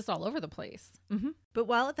military, just all over the place. Mm-hmm. But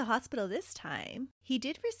while at the hospital this time, he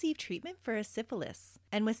did receive treatment for his syphilis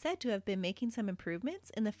and was said to have been making some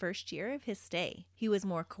improvements in the first year of his stay. He was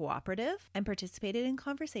more cooperative and participated in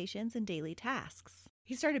conversations and daily tasks.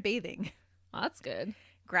 He started bathing. Well, that's good.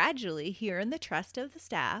 Gradually, he earned the trust of the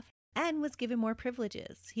staff and was given more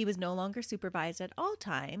privileges. He was no longer supervised at all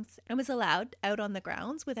times and was allowed out on the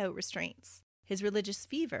grounds without restraints. His religious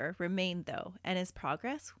fever remained, though, and his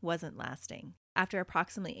progress wasn't lasting. After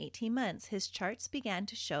approximately 18 months, his charts began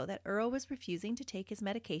to show that Earle was refusing to take his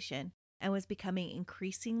medication and was becoming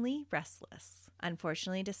increasingly restless.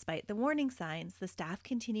 Unfortunately, despite the warning signs, the staff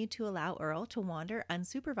continued to allow Earle to wander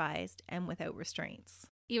unsupervised and without restraints.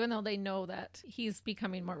 Even though they know that he's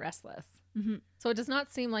becoming more restless. Mm-hmm. So it does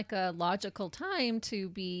not seem like a logical time to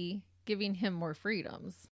be giving him more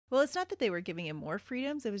freedoms. Well, it's not that they were giving him more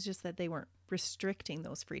freedoms. It was just that they weren't restricting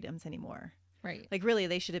those freedoms anymore. Right. Like, really,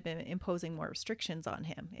 they should have been imposing more restrictions on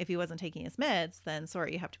him. If he wasn't taking his meds, then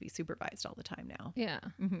sorry, you have to be supervised all the time now. Yeah.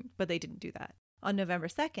 Mm-hmm. But they didn't do that. On November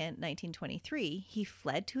 2nd, 1923, he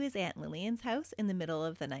fled to his Aunt Lillian's house in the middle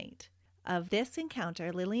of the night. Of this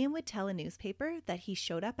encounter, Lillian would tell a newspaper that he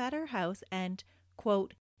showed up at her house and,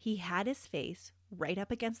 quote, he had his face right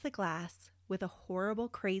up against the glass with a horrible,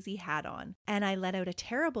 crazy hat on, and I let out a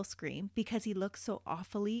terrible scream because he looked so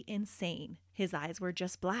awfully insane. His eyes were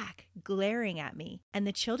just black, glaring at me, and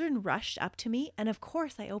the children rushed up to me, and of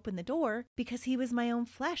course I opened the door because he was my own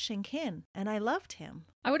flesh and kin, and I loved him.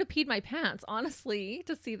 I would have peed my pants, honestly,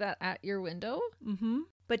 to see that at your window. Mm-hmm.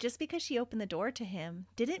 But just because she opened the door to him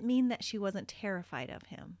didn't mean that she wasn't terrified of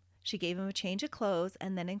him. She gave him a change of clothes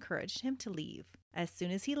and then encouraged him to leave. As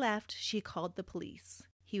soon as he left, she called the police.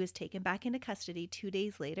 He was taken back into custody 2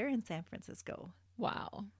 days later in San Francisco.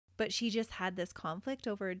 Wow. But she just had this conflict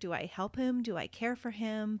over, do I help him? Do I care for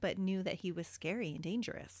him? But knew that he was scary and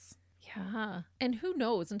dangerous. Yeah. And who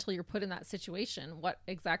knows until you're put in that situation what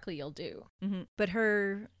exactly you'll do. Mm-hmm. But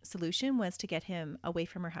her solution was to get him away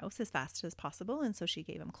from her house as fast as possible. And so she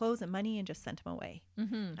gave him clothes and money and just sent him away.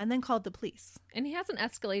 Mm-hmm. And then called the police. And he hasn't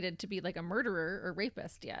escalated to be like a murderer or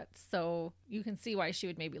rapist yet. So you can see why she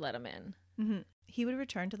would maybe let him in. Mm-hmm. He would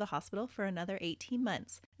return to the hospital for another 18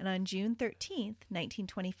 months. And on June 13th,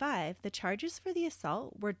 1925, the charges for the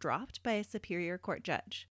assault were dropped by a superior court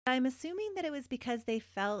judge. I'm assuming that it was because they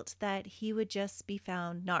felt that he would just be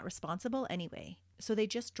found not responsible anyway. So they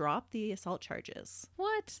just dropped the assault charges.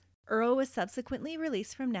 What? Earle was subsequently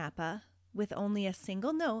released from Napa with only a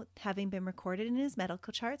single note having been recorded in his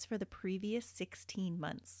medical charts for the previous 16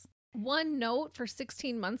 months. One note for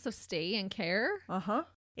 16 months of stay and care? Uh-huh.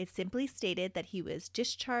 It simply stated that he was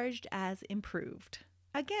discharged as improved.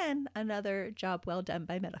 Again, another job well done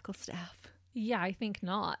by medical staff. Yeah, I think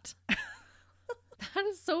not. That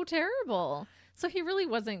is so terrible. So he really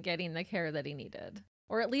wasn't getting the care that he needed.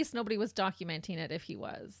 Or at least nobody was documenting it if he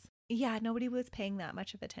was. Yeah, nobody was paying that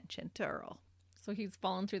much of attention to Earle. So he's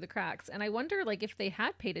fallen through the cracks. And I wonder, like, if they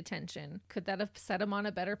had paid attention, could that have set him on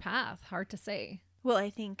a better path? Hard to say. Well, I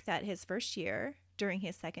think that his first year during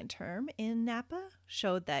his second term in Napa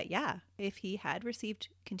showed that, yeah, if he had received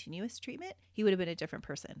continuous treatment, he would have been a different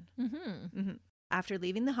person. After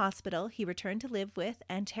leaving the hospital, he returned to live with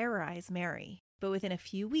and terrorize Mary. But within a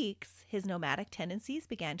few weeks, his nomadic tendencies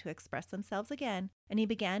began to express themselves again, and he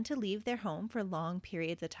began to leave their home for long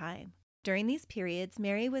periods of time. During these periods,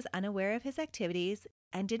 Mary was unaware of his activities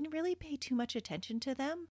and didn't really pay too much attention to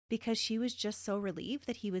them because she was just so relieved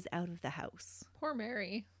that he was out of the house. Poor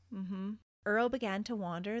Mary. Earle began to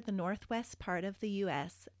wander the northwest part of the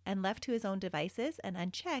U.S. and left to his own devices and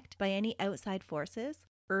unchecked by any outside forces,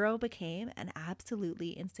 Earle became an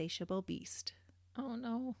absolutely insatiable beast. Oh,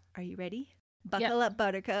 no. Are you ready? Buckle up,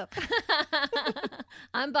 Buttercup.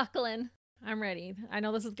 I'm buckling. I'm ready. I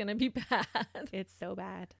know this is going to be bad. It's so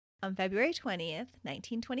bad. On February 20th,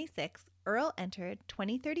 1926, Earle entered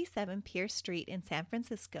 2037 Pierce Street in San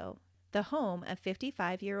Francisco, the home of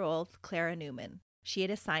 55-year-old Clara Newman. She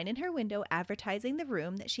had a sign in her window advertising the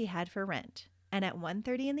room that she had for rent, and at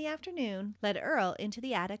 1:30 in the afternoon led Earle into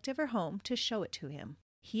the attic of her home to show it to him.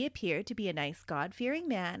 He appeared to be a nice, God-fearing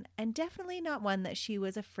man, and definitely not one that she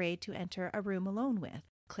was afraid to enter a room alone with.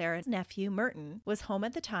 Clara's nephew, Merton, was home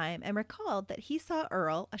at the time and recalled that he saw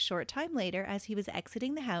Earle a short time later as he was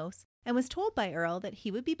exiting the house and was told by Earle that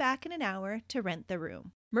he would be back in an hour to rent the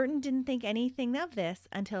room. Merton didn't think anything of this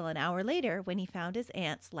until an hour later when he found his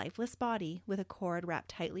aunt's lifeless body with a cord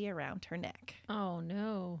wrapped tightly around her neck. Oh,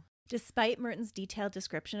 no. Despite Merton's detailed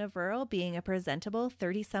description of Earle being a presentable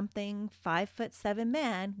 30-something, 5'7"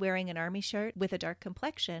 man wearing an army shirt with a dark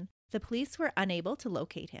complexion, the police were unable to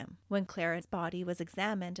locate him. When Clara's body was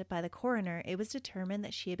examined by the coroner, it was determined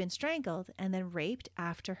that she had been strangled and then raped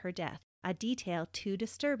after her death, a detail too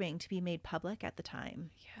disturbing to be made public at the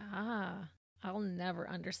time. Yeah, I'll never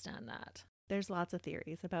understand that. There's lots of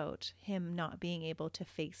theories about him not being able to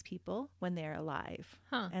face people when they're alive.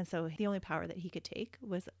 And so the only power that he could take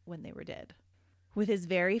was when they were dead. With his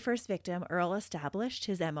very first victim, Earle established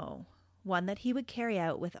his MO, one that he would carry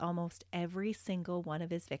out with almost every single one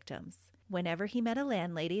of his victims. Whenever he met a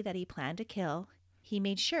landlady that he planned to kill, he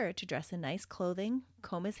made sure to dress in nice clothing,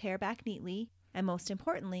 comb his hair back neatly, and most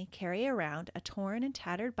importantly, carry around a torn and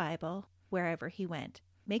tattered Bible wherever he went,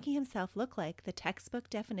 making himself look like the textbook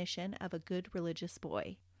definition of a good religious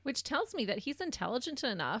boy. Which tells me that he's intelligent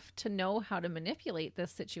enough to know how to manipulate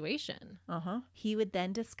this situation. He would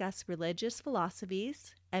then discuss religious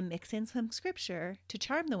philosophies and mix in some scripture to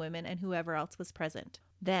charm the women and whoever else was present.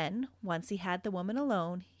 Then, once he had the woman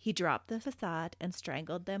alone, he dropped the facade and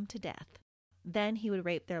strangled them to death. Then he would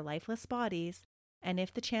rape their lifeless bodies, and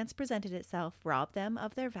if the chance presented itself, rob them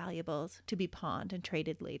of their valuables to be pawned and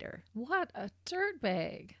traded later. What a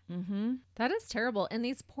dirtbag. That is terrible. And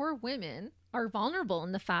these poor women are vulnerable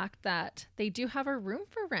in the fact that they do have a room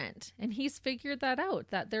for rent. And he's figured that out,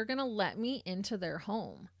 that they're going to let me into their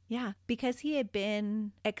home. Yeah, because he had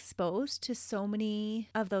been exposed to so many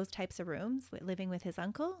of those types of rooms living with his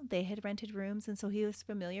uncle. They had rented rooms, and so he was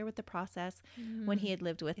familiar with the process. When he had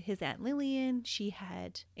lived with his Aunt Lillian, she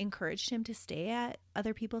had encouraged him to stay at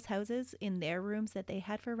other people's houses in their rooms that they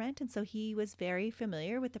had for rent. And so he was very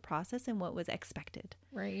familiar with the process and what was expected.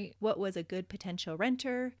 Right. What was a good potential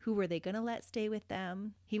renter? Who were they going to let stay with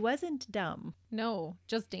them? He wasn't dumb. No,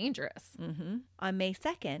 just dangerous. On May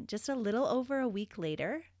 2nd, just a little over a week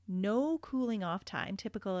later, no cooling off time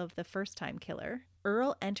typical of the first-time killer,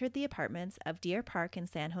 Earle entered the apartments of Deer Park in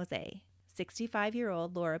San Jose.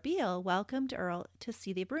 65-year-old Laura Beale welcomed Earle to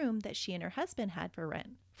see the room that she and her husband had for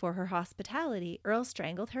rent. For her hospitality, Earle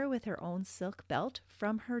strangled her with her own silk belt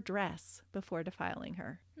from her dress before defiling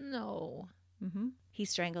her. No. He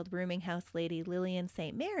strangled rooming house lady Lillian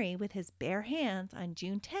St. Mary with his bare hands on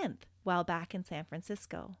June 10th while back in San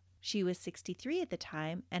Francisco. She was 63 at the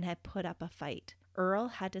time and had put up a fight. Earle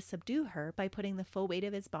had to subdue her by putting the full weight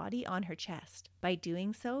of his body on her chest. By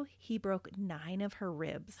doing so, he broke 9 of her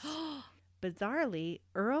ribs. Bizarrely,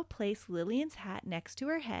 Earle placed Lillian's hat next to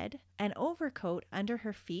her head, an overcoat under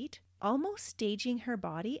her feet, almost staging her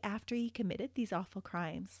body after he committed these awful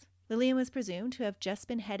crimes. Lillian was presumed to have just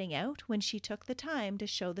been heading out when she took the time to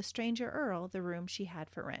show the stranger Earle the room she had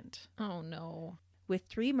for rent. Oh, no. With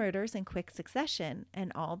 3 murders in quick succession,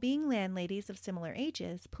 and all being landladies of similar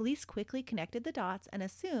ages, police quickly connected the dots and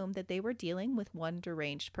assumed that they were dealing with one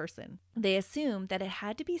deranged person. They assumed that it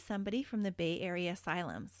had to be somebody from the Bay Area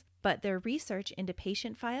asylums, but their research into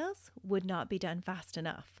patient files would not be done fast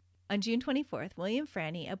enough. On June 24th, William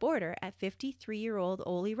Franny, a boarder at 53-year-old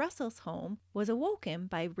Ole Russell's home, was awoken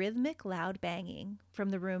by rhythmic loud banging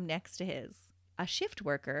from the room next to his. A shift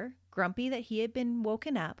worker, grumpy that he had been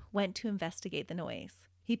woken up, went to investigate the noise.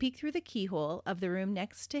 He peeked through the keyhole of the room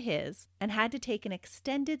next to his and had to take an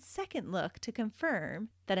extended second look to confirm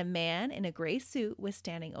that a man in a gray suit was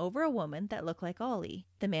standing over a woman that looked like Ollie.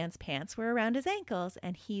 The man's pants were around his ankles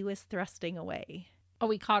and he was thrusting away. Oh,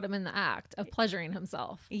 we caught him in the act of pleasuring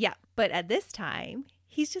himself. Yeah, but at this time,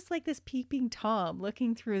 he's just like this peeping Tom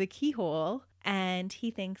looking through the keyhole, and he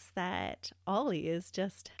thinks that Ollie is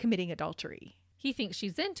just committing adultery. He thinks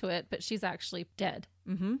she's into it, but she's actually dead.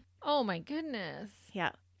 Mm-hmm. Oh my goodness. Yeah.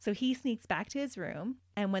 So he sneaks back to his room,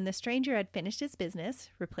 and when the stranger had finished his business,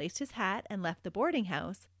 replaced his hat, and left the boarding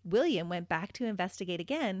house, William went back to investigate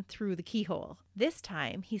again through the keyhole. This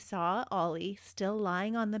time, he saw Ollie still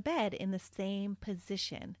lying on the bed in the same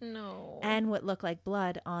position. No. And what looked like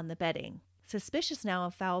blood on the bedding. Suspicious now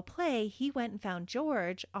of foul play, he went and found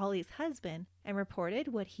George, Ollie's husband, and reported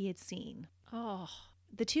what he had seen. Oh.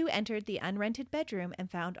 The two entered the unrented bedroom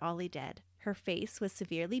and found Ollie dead. Her face was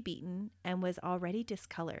severely beaten and was already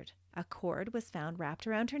discolored. A cord was found wrapped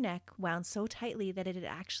around her neck, wound so tightly that it had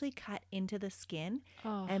actually cut into the skin,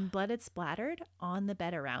 and blood had splattered on the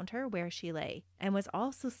bed around her where she lay, and was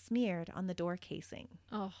also smeared on the door casing.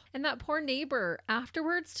 Oh, and that poor neighbor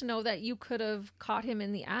afterwards, to know that you could have caught him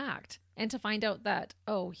in the act and to find out that,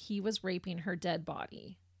 he was raping her dead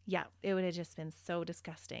body. Yeah, it would have just been so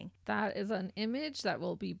disgusting. That is an image that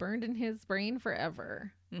will be burned in his brain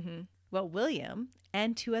forever. Mm-hmm. Well, William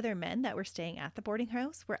and 2 other men that were staying at the boarding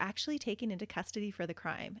house were actually taken into custody for the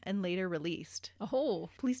crime and later released. Oh.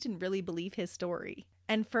 Police didn't really believe his story.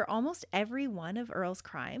 And for almost every one of Earle's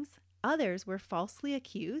crimes, others were falsely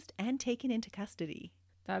accused and taken into custody.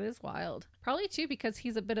 That is wild. Probably too because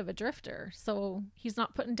he's a bit of a drifter, so he's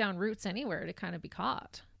not putting down roots anywhere to kind of be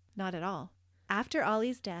caught. Not at all. After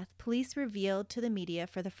Ollie's death, police revealed to the media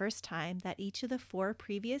for the first time that each of the 4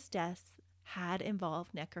 previous deaths had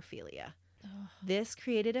involved necrophilia. Ugh. This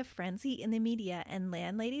created a frenzy in the media, and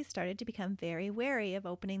landladies started to become very wary of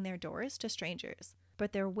opening their doors to strangers.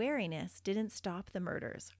 But their wariness didn't stop the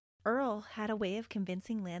murders. Earle had a way of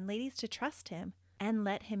convincing landladies to trust him and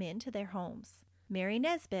let him into their homes. Mary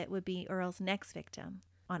Nesbitt would be Earle's next victim.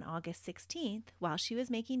 On August 16th, while she was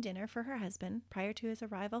making dinner for her husband prior to his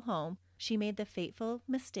arrival home, she made the fateful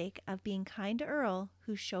mistake of being kind to Earle,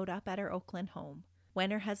 who showed up at her Oakland home.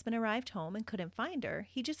 When her husband arrived home and couldn't find her,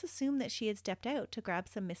 he just assumed that she had stepped out to grab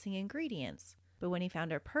some missing ingredients. But when he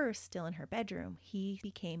found her purse still in her bedroom, he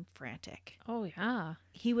became frantic. Oh, yeah.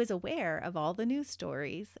 He was aware of all the news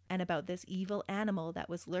stories and about this evil animal that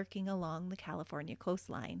was lurking along the California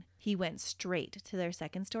coastline. He went straight to their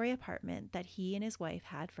second-story apartment that he and his wife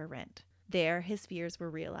had for rent. There, his fears were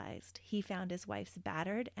realized. He found his wife's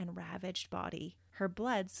battered and ravaged body. Her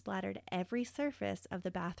blood splattered every surface of the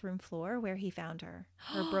bathroom floor where he found her.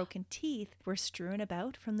 Her broken teeth were strewn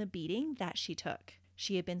about from the beating that she took.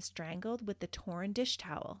 She had been strangled with the torn dish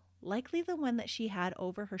towel, likely the one that she had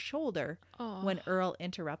over her shoulder when Earle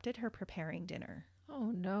interrupted her preparing dinner.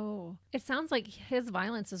 Oh, no. It sounds like his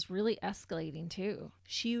violence is really escalating, too.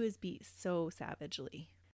 She was beat so savagely.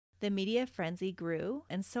 The media frenzy grew,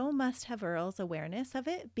 and so must have Earle's awareness of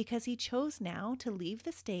it, because he chose now to leave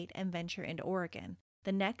the state and venture into Oregon,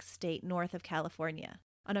 the next state north of California.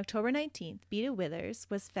 On October 19th, Beta Withers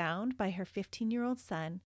was found by her 15-year-old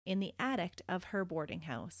son in the attic of her boarding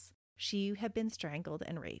house. She had been strangled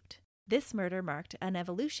and raped. This murder marked an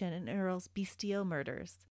evolution in Earle's bestial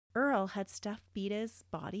murders. Earle had stuffed Beta's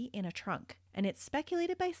body in a trunk, and it's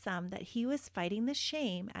speculated by some that he was fighting the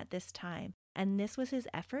shame at this time, and this was his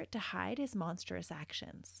effort to hide his monstrous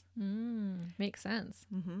actions. Makes sense.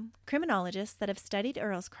 Mm-hmm. Criminologists that have studied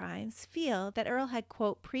Earle's crimes feel that Earle had,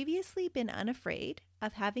 quote, previously been unafraid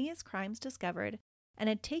of having his crimes discovered and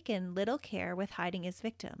had taken little care with hiding his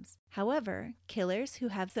victims. However, killers who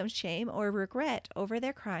have some shame or regret over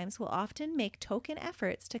their crimes will often make token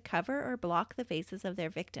efforts to cover or block the faces of their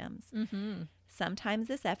victims. Mm-hmm. Sometimes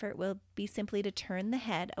this effort will be simply to turn the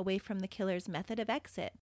head away from the killer's method of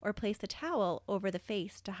exit, or place a towel over the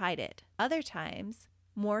face to hide it. Other times,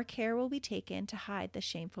 more care will be taken to hide the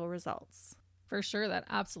shameful results. For sure, that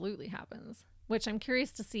absolutely happens. Which I'm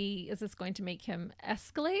curious to see, is this going to make him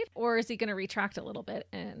escalate, or is he going to retract a little bit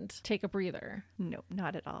and take a breather? No,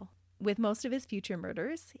 not at all. With most of his future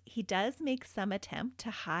murders, he does make some attempt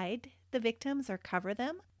to hide the victims or cover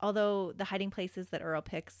them, although the hiding places that Earle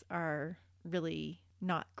picks are really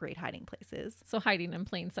not great hiding places. So hiding in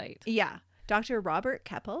plain sight. Yeah. Dr. Robert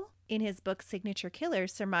Keppel, in his book Signature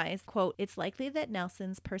Killers, surmised, quote, "It's likely that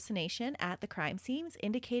Nelson's personation at the crime scenes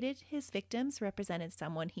indicated his victims represented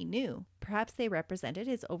someone he knew. Perhaps they represented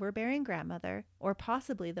his overbearing grandmother or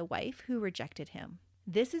possibly the wife who rejected him.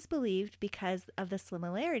 This is believed because of the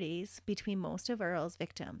similarities between most of Earle's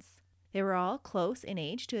victims. They were all close in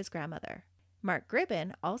age to his grandmother." Mark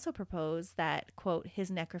Gribben also proposed that, quote, "his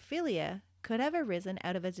necrophilia could have arisen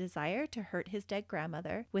out of a desire to hurt his dead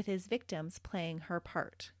grandmother, with his victims playing her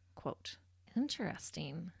part," quote.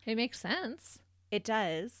 Interesting. It makes sense. It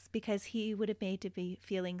does, because he would have made to be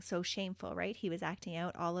feeling so shameful, right? He was acting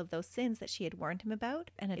out all of those sins that she had warned him about.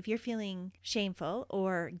 And if you're feeling shameful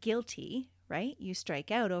or guilty, right, you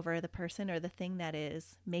strike out over the person or the thing that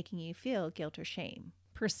is making you feel guilt or shame.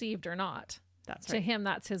 Perceived or not. That's To right. him,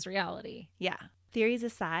 that's his reality. Yeah. Theories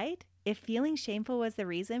aside, if feeling shameful was the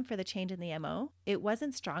reason for the change in the MO, it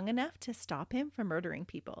wasn't strong enough to stop him from murdering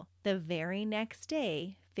people. The very next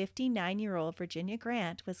day, 59-year-old Virginia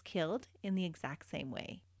Grant was killed in the exact same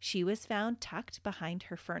way. She was found tucked behind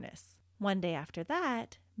her furnace. One day after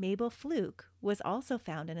that, Mabel Fluke was also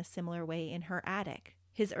found in a similar way in her attic.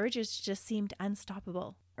 His urges just seemed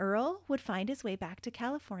unstoppable. Earle would find his way back to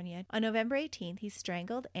California. On November 18th, he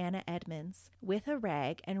strangled Anna Edmonds with a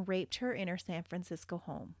rag and raped her in her San Francisco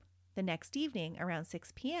home. The next evening, around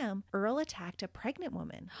 6 p.m., Earle attacked a pregnant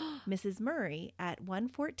woman, Mrs. Murray, at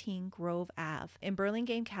 114 Grove Ave in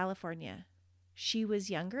Burlingame, California. She was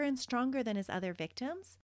younger and stronger than his other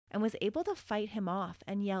victims and was able to fight him off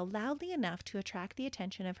and yell loudly enough to attract the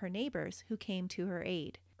attention of her neighbors, who came to her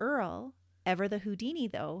aid. Earle, ever the Houdini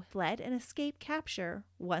though, fled and escaped capture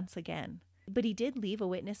once again. But he did leave a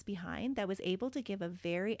witness behind that was able to give a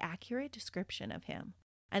very accurate description of him.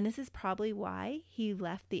 And this is probably why he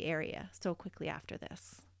left the area so quickly after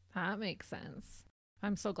this. That makes sense.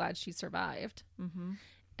 I'm so glad she survived. Mm-hmm.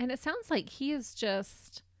 And it sounds like he is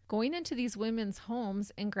just going into these women's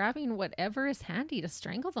homes and grabbing whatever is handy to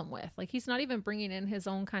strangle them with. Like, he's not even bringing in his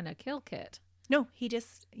own kind of kill kit. No, he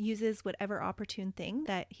just uses whatever opportune thing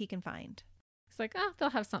that he can find. He's like, they'll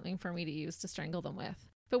have something for me to use to strangle them with.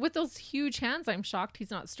 But with those huge hands, I'm shocked he's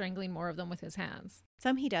not strangling more of them with his hands.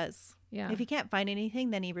 Some he does. Yeah. If he can't find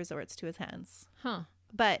anything, then he resorts to his hands. Huh.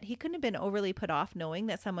 But he couldn't have been overly put off knowing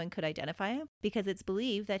that someone could identify him, because it's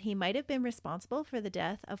believed that he might have been responsible for the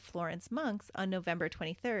death of Florence Monks on November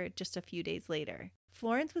 23rd, just a few days later.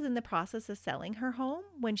 Florence was in the process of selling her home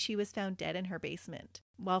when she was found dead in her basement.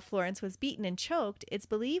 While Florence was beaten and choked, it's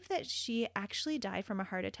believed that she actually died from a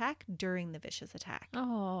heart attack during the vicious attack.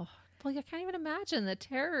 Oh, well, I can't even imagine the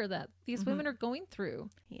terror that these women are going through.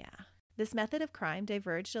 Yeah. This method of crime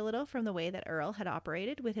diverged a little from the way that Earle had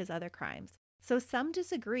operated with his other crimes. So some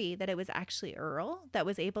disagree that it was actually Earle that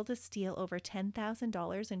was able to steal over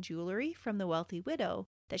 $10,000 in jewelry from the wealthy widow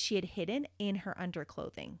that she had hidden in her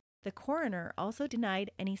underclothing. The coroner also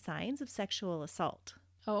denied any signs of sexual assault.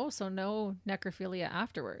 Oh, so no necrophilia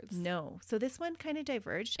afterwards. No. So this one kind of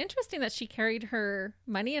diverged. Interesting that she carried her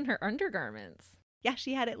money in her undergarments. Yeah,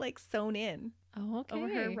 she had it like sewn in Oh, okay. over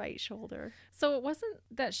her right shoulder. So it wasn't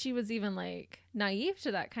that she was even like naive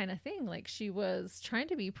to that kind of thing. Like, she was trying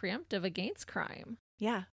to be preemptive against crime.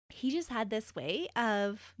 Yeah. He just had this way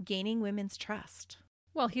of gaining women's trust.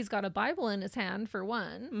 Well, he's got a Bible in his hand, for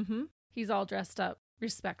one. Mm-hmm. He's all dressed up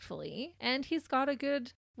respectfully, and he's got a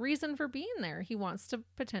good reason for being there. He wants to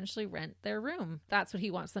potentially rent their room. That's what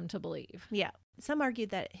he wants them to believe. Yeah. Some argued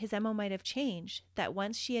that his MO might have changed, that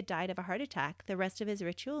once she had died of a heart attack, the rest of his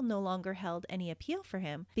ritual no longer held any appeal for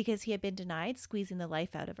him because he had been denied squeezing the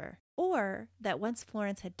life out of her. Or that once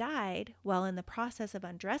Florence had died, while in the process of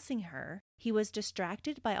undressing her, he was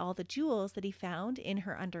distracted by all the jewels that he found in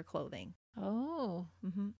her underclothing. Oh.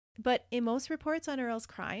 Mm-hmm. But in most reports on Earle's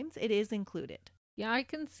crimes, it is included. Yeah, I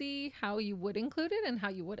can see how you would include it and how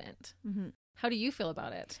you wouldn't. Mm-hmm. How do you feel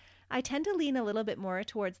about it? I tend to lean a little bit more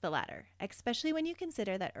towards the latter, especially when you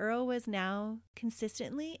consider that Earle was now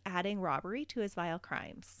consistently adding robbery to his vile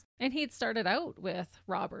crimes. And he'd started out with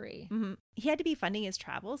robbery. Mm-hmm. He had to be funding his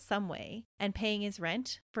travels some way and paying his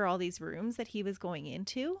rent for all these rooms that he was going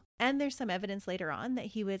into. And there's some evidence later on that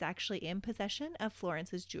he was actually in possession of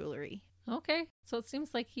Florence's jewelry. Okay, so it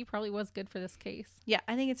seems like he probably was good for this case. Yeah,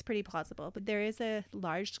 I think it's pretty plausible, but there is a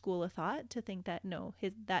large school of thought to think that no,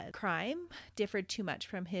 that crime differed too much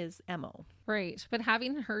from his MO. Right, but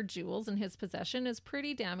having her jewels in his possession is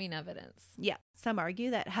pretty damning evidence. Yeah, some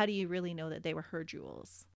argue that how do you really know that they were her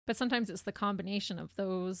jewels? But sometimes it's the combination of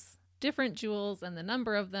those different jewels and the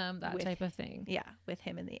number of them, that With- type of thing. Yeah, with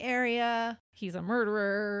him in the area. He's a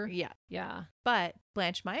murderer. Yeah. Yeah. But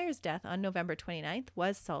Blanche Meyer's death on November 29th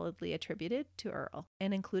was solidly attributed to Earle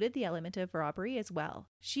and included the element of robbery as well.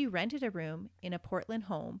 She rented a room in a Portland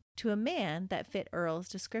home to a man that fit Earle's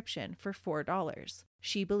description for $4.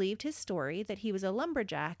 She believed his story that he was a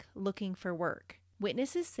lumberjack looking for work.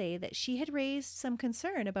 Witnesses say that she had raised some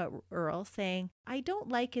concern about Earle, saying, "I don't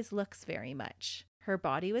like his looks very much." Her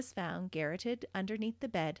body was found garroted underneath the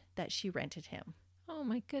bed that she rented him. Oh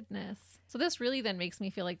my goodness. So this really then makes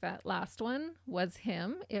me feel like that last one was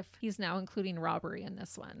him, if he's now including robbery in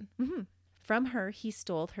this one. Mm-hmm. From her, he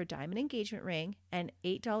stole her diamond engagement ring and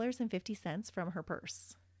 $8.50 from her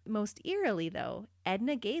purse. Most eerily, though,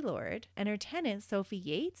 Edna Gaylord and her tenant, Sophie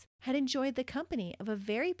Yates, had enjoyed the company of a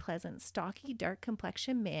very pleasant, stocky,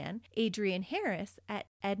 dark-complexioned man, Adrian Harris, at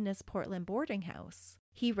Edna's Portland boarding house.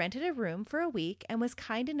 He rented a room for a week and was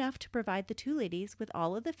kind enough to provide the two ladies with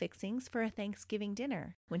all of the fixings for a Thanksgiving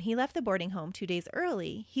dinner. When he left the boarding home 2 days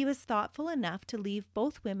early, he was thoughtful enough to leave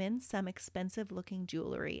both women some expensive-looking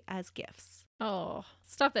jewelry as gifts. Oh,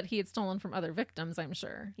 stuff that he had stolen from other victims, I'm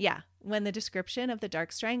sure. Yeah, when the description of the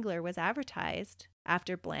Dark Strangler was advertised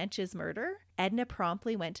after Blanche's murder, Edna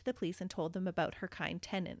promptly went to the police and told them about her kind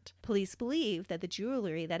tenant. Police believe that the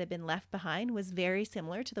jewelry that had been left behind was very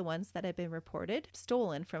similar to the ones that had been reported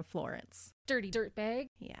stolen from Florence. Dirty dirtbag.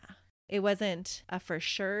 Yeah. It wasn't a for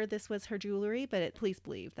sure this was her jewelry, but police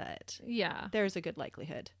believe that Yeah. there's a good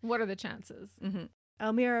likelihood. What are the chances? Mm-hmm.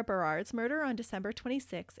 Elmira Berard's murder on December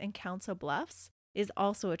 26 in Council Bluffs is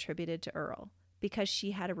also attributed to Earle because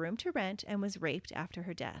she had a room to rent and was raped after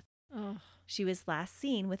her death. Oh, She was last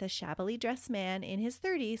seen with a shabbily dressed man in his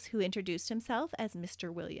 30s who introduced himself as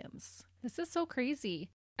Mr. Williams. this is so crazy.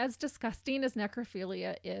 As disgusting as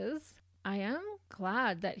necrophilia is, I am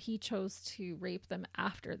glad that he chose to rape them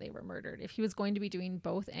after they were murdered. If he was going to be doing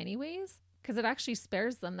both anyways, because it actually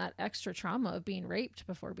spares them that extra trauma of being raped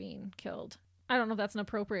before being killed. I don't know if that's an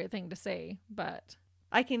appropriate thing to say, but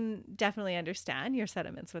I can definitely understand your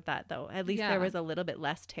sentiments with that, though. At least Yeah. there was a little bit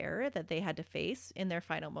less terror that they had to face in their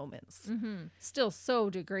final moments. still so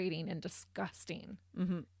degrading and disgusting.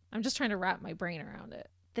 Mm-hmm. I'm just trying to wrap my brain around it.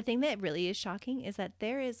 The thing that really is shocking is that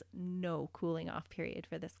there is no cooling off period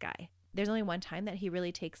for this guy. There's only one time that he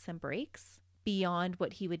really takes some breaks beyond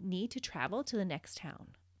what he would need to travel to the next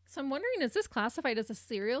town. So I'm wondering, is this classified as a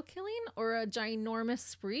serial killing or a ginormous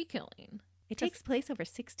spree killing? It takes place over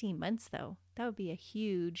 16 months, though. That would be a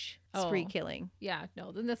huge Oh. spree killing. Yeah,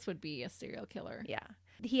 no, then this would be a serial killer. Yeah.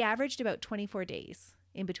 He averaged about 24 days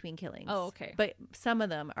in between killings. Oh, okay. But some of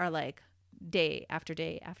them are like day after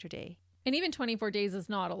day after day. And even 24 days is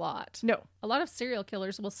not a lot. No. A lot of serial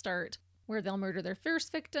killers will start where they'll murder their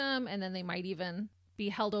first victim, and then they might even be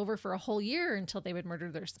held over for a whole year until they would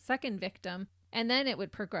murder their second victim. And then it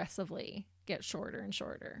would progressively get shorter and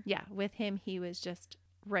shorter. Yeah. With him, he was just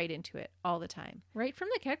right into it all the time. Right from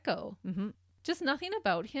the get-go. Mm-hmm. Just nothing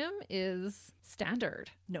about him is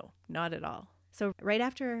standard. No, not at all. So right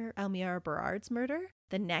after Elmira Berard's murder,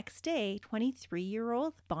 the next day,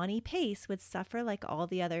 23-year-old Bonnie Pace would suffer like all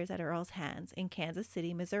the others at Earle's hands in Kansas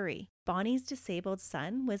City, Missouri. Bonnie's disabled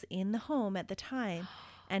son was in the home at the time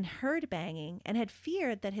and heard banging and had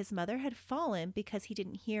feared that his mother had fallen because he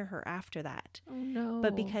didn't hear her after that. Oh, no.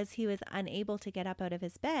 But because he was unable to get up out of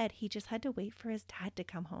his bed, he just had to wait for his dad to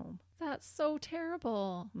come home. That's so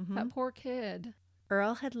terrible. Mhm. That poor kid.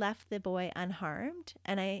 Earle had left the boy unharmed,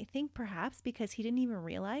 and I think perhaps because he didn't even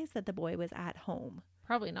realize that the boy was at home.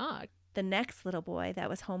 Probably not. The next little boy that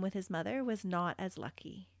was home with his mother was not as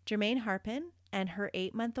lucky. Jermaine Harpin and her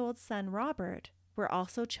 8-month-old son Robert were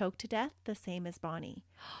also choked to death the same as Bonnie.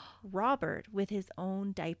 Robert with his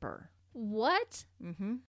own diaper. What?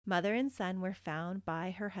 Mm-hmm. Mother and son were found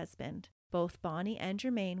by her husband. Both Bonnie and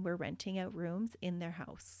Jermaine were renting out rooms in their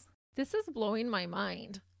house. This is blowing my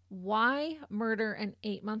mind. Why murder an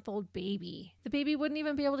 8-month-old baby? The baby wouldn't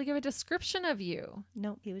even be able to give a description of you.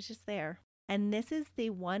 No, he was just there. And this is the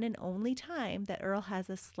one and only time that Earle has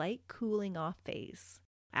a slight cooling off phase.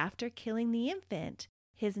 After killing the infant,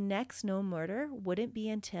 his next known murder wouldn't be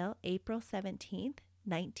until April 17th,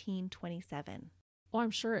 1927. Oh,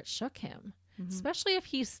 I'm sure it shook him, Mhm. especially if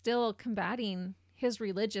he's still combating his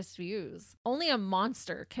religious views. Only a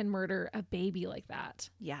monster can murder a baby like that.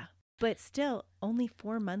 Yeah. But still, only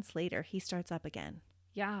 4 months later, he starts up again.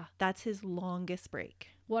 Yeah. That's his longest break.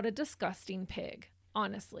 What a disgusting pig,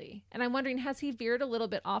 honestly. And I'm wondering, has he veered a little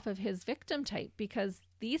bit off of his victim type? Because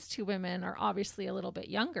these two women are obviously a little bit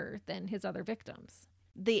younger than his other victims.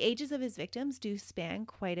 The ages of his victims do span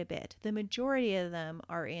quite a bit. The majority of them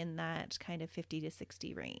are in that kind of 50 to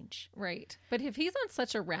 60 range. Right. But if he's on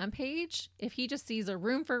such a rampage, if he just sees a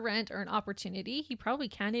room for rent or an opportunity, he probably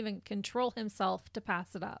can't even control himself to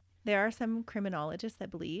pass it up. There are some criminologists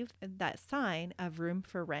that believe that sign of room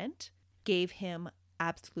for rent gave him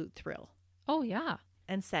absolute thrill. Oh, yeah.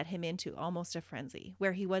 And set him into almost a frenzy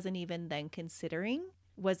where he wasn't even then considering,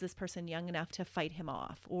 was this person young enough to fight him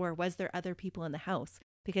off? Or was there other people in the house?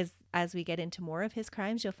 Because as we get into more of his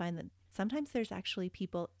crimes, you'll find that sometimes there's actually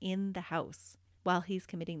people in the house while he's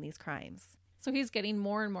committing these crimes. So he's getting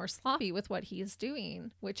more and more sloppy with what he is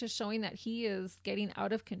doing, which is showing that he is getting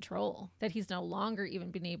out of control, that he's no longer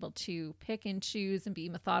even been able to pick and choose and be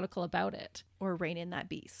methodical about it. Or rein in that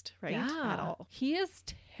beast, right? Yeah. At all. He is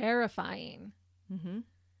terrifying. Mm-hmm.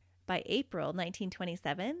 By April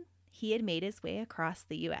 1927, he had made his way across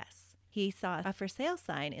the U.S. He saw a for sale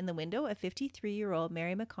sign in the window of 53-year-old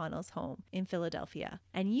Mary McConnell's home in Philadelphia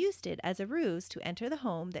and used it as a ruse to enter the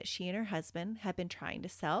home that she and her husband had been trying to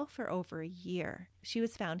sell for over a year. She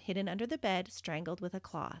was found hidden under the bed, strangled with a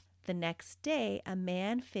cloth. The next day, a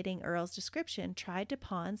man fitting Earle's description tried to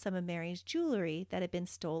pawn some of Mary's jewelry that had been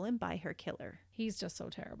stolen by her killer. He's just so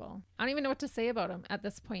terrible. I don't even know what to say about him at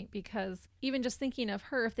this point, because even just thinking of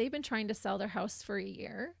her, if they've been trying to sell their house for a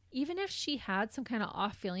year, even if she had some kind of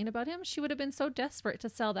off feeling about him, she would have been so desperate to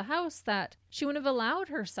sell the house that she wouldn't have allowed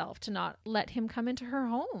herself to not let him come into her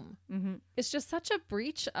home. Mm-hmm. It's just such a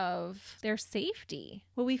breach of their safety.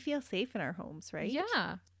 Well, we feel safe in our homes, right?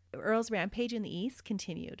 Yeah. Earle's rampage in the East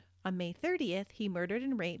continued. On May 30th, he murdered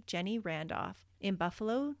and raped Jenny Randolph in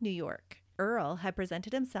Buffalo, New York. Earle had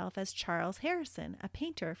presented himself as Charles Harrison, a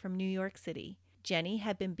painter from New York City. Jenny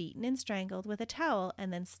had been beaten and strangled with a towel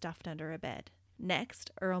and then stuffed under a bed.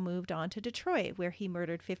 Next, Earle moved on to Detroit, where he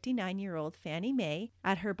murdered 59-year-old Fannie Mae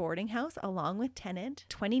at her boarding house along with tenant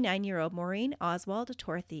 29-year-old Maureen Oswald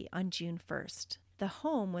Torthy on June 1st. The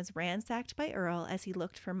home was ransacked by Earle as he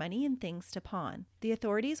looked for money and things to pawn. The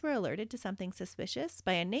authorities were alerted to something suspicious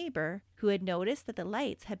by a neighbor who had noticed that the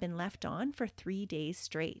lights had been left on for 3 days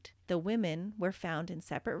straight. The women were found in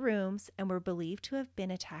separate rooms and were believed to have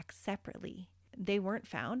been attacked separately. They weren't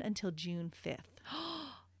found until June 5th.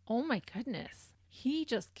 Oh my goodness. He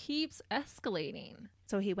just keeps escalating.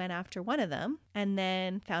 So he went after one of them and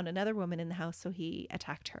then found another woman in the house, so he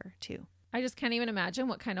attacked her too. I just can't even imagine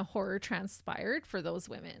what kind of horror transpired for those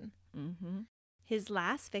women. Mm-hmm. His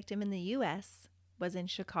last victim in the U.S. was in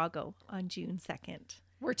Chicago on June 2nd.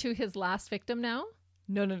 We're to his last victim now?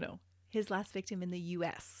 No. His last victim in the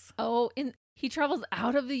U.S. Oh, he travels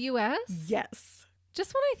out of the U.S.? Yes.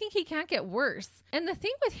 Just when I think he can't get worse. And the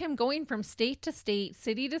thing with him going from state to state,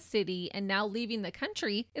 city to city, and now leaving the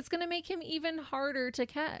country, it's going to make him even harder to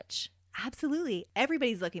catch. Absolutely.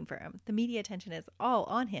 Everybody's looking for him. The media attention is all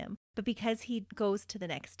on him. But because he goes to the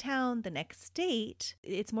next town, the next state,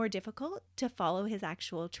 it's more difficult to follow his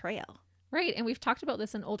actual trail. Right. And we've talked about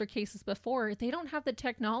this in older cases before. They don't have the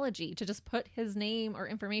technology to just put his name or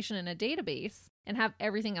information in a database and have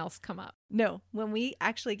everything else come up. No, when we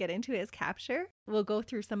actually get into his capture, we'll go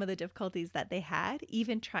through some of the difficulties that they had,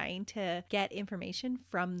 even trying to get information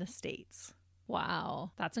from the states.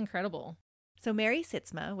 Wow. That's incredible. So Mary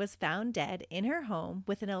Sitzma was found dead in her home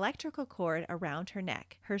with an electrical cord around her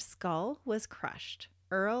neck. Her skull was crushed.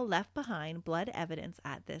 Earle left behind blood evidence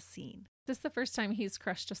at this scene. Is this the first time he's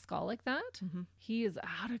crushed a skull like that? Mm-hmm. He is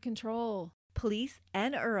out of control. Police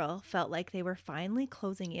and Earle felt like they were finally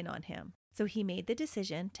closing in on him. So he made the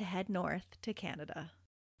decision to head north to Canada.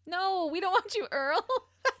 No, we don't want you, Earle.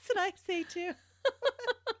 That's what I say too.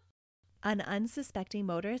 An unsuspecting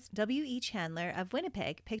motorist, W.E. Chandler of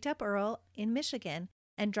Winnipeg, picked up Earle in Michigan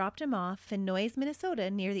and dropped him off in Noyes,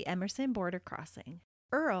 Minnesota, near the Emerson border crossing.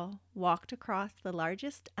 Earle walked across the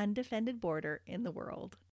largest undefended border in the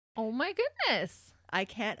world. Oh my goodness. I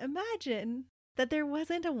can't imagine that there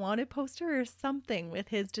wasn't a wanted poster or something with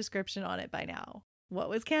his description on it by now. What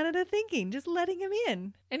was Canada thinking? Just letting him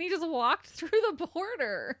in. And he just walked through the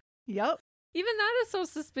border. Yep. Even that is so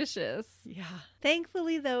suspicious. Yeah.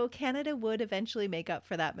 Thankfully, though, Canada would eventually make up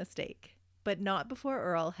for that mistake, but not before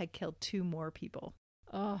Earle had killed 2 more people.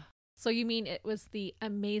 Oh, so you mean it was the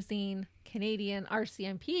amazing Canadian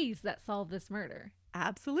RCMPs that solved this murder?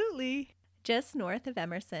 Absolutely. Just north of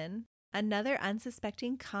Emerson, another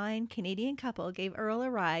unsuspecting, kind Canadian couple gave Earle a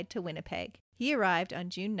ride to Winnipeg. He arrived on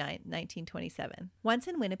June 9, 1927. Once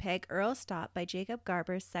in Winnipeg, Earle stopped by Jacob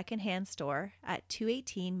Garber's secondhand store at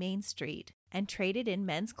 218 Main Street and traded in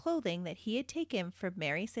men's clothing that he had taken from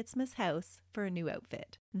Mary Sitzma's house for a new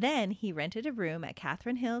outfit. Then he rented a room at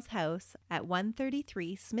Catherine Hill's house at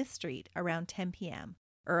 133 Smith Street around 10 p.m.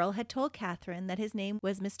 Earle had told Catherine that his name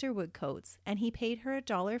was Mr. Woodcoats, and he paid her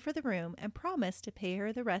 $1 for the room and promised to pay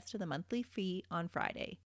her the rest of the monthly fee on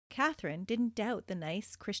Friday. Catherine didn't doubt the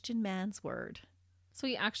nice Christian man's word. So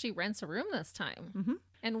he actually rents a room this time. Mm-hmm.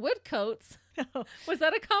 And Woodcoats, was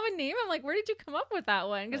that a common name? I'm like, where did you come up with that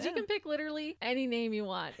one? Because you can pick literally any name you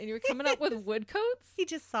want. And you're coming up with Woodcoats? He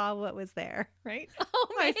just saw what was there, right? Oh,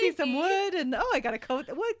 I see some wood and I got a coat.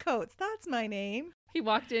 Woodcoats, that's my name. He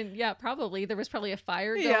walked in, probably. There was probably a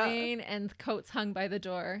fire going and coats hung by the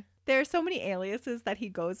door. There are so many aliases that he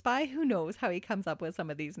goes by. Who knows how he comes up with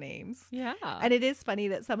some of these names? Yeah. And it is funny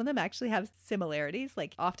that some of them actually have similarities.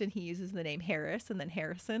 Like often he uses the name Harris and then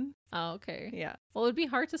Harrison. Oh, okay. Yeah. Well, it would be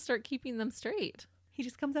hard to start keeping them straight. He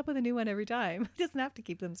just comes up with a new one every time. He doesn't have to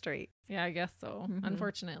keep them straight. Yeah, I guess so,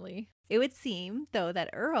 unfortunately. It would seem, though,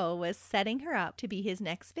 that Earle was setting her up to be his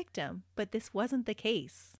next victim, but this wasn't the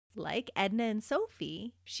case. Like Edna and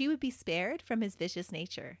Sophie, she would be spared from his vicious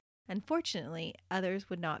nature. Unfortunately, others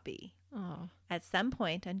would not be. Oh. At some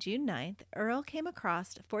point on June 9th, Earle came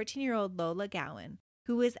across 14-year-old Lola Gowan,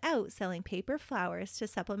 who was out selling paper flowers to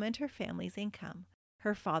supplement her family's income.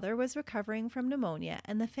 Her father was recovering from pneumonia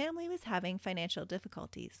and the family was having financial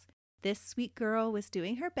difficulties. This sweet girl was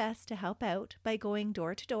doing her best to help out by going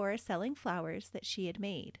door to door selling flowers that she had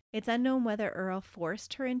made. It's unknown whether Earle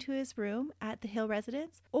forced her into his room at the Hill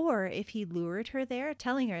residence or if he lured her there,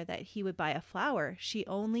 telling her that he would buy a flower. She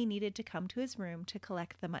only needed to come to his room to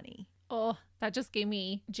collect the money. Oh, that just gave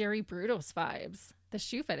me Jerry Brudos vibes, the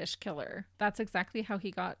shoe fetish killer. That's exactly how he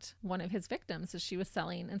got one of his victims, as she was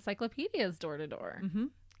selling encyclopedias door to door. Mm-hmm.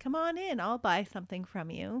 Come on in, I'll buy something from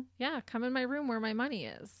you. Yeah, come in my room where my money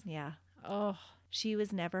is. Yeah. Oh. She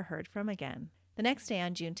was never heard from again. The next day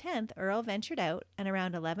on June 10th, Earle ventured out and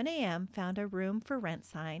around 11 a.m. found a room for rent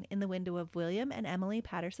sign in the window of William and Emily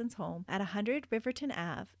Patterson's home at 100 Riverton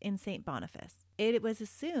Ave in St. Boniface. It was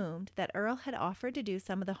assumed that Earle had offered to do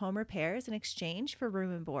some of the home repairs in exchange for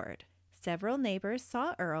room and board. Several neighbors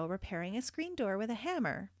saw Earle repairing a screen door with a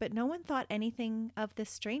hammer, but no one thought anything of this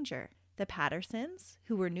stranger. The Pattersons,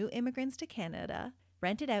 who were new immigrants to Canada,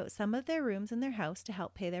 rented out some of their rooms in their house to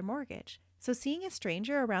help pay their mortgage. So seeing a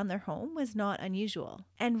stranger around their home was not unusual.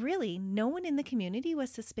 And really, no one in the community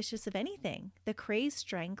was suspicious of anything. The crazed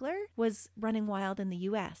Strangler was running wild in the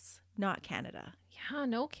U.S., not Canada. Yeah,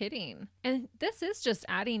 no kidding. And this is just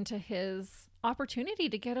adding to his opportunity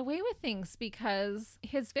to get away with things because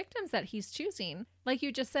his victims that he's choosing, like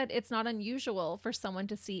you just said, it's not unusual for someone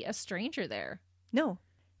to see a stranger there. No.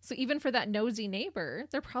 So even for that nosy neighbor,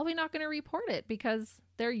 they're probably not going to report it because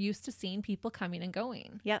they're used to seeing people coming and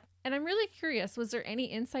going. Yep. And I'm really curious, was there any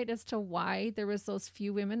insight as to why there was those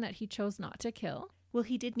few women that he chose not to kill? Well,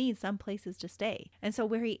 he did need some places to stay. And so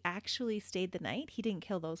where he actually stayed the night, he didn't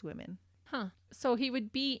kill those women. Huh. So he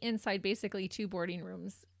would be inside basically 2 boarding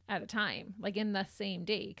rooms at a time, like in the same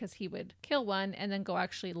day, because he would kill one and then go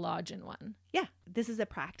actually lodge in one. Yeah. This is a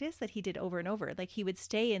practice that he did over and over. Like he would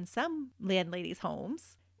stay in some landladies'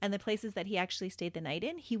 homes. And the places that he actually stayed the night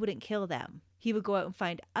in, he wouldn't kill them. He would go out and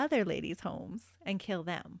find other ladies' homes and kill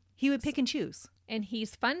them. He would pick and choose. And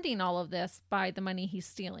he's funding all of this by the money he's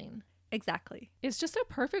stealing. Exactly. It's just a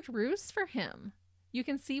perfect ruse for him. You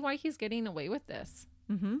can see why he's getting away with this.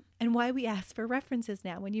 Mm-hmm. And why we ask for references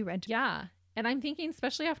now when you rent. Yeah. And I'm thinking,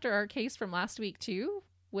 especially after our case from last week too,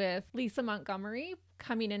 with Lisa Montgomery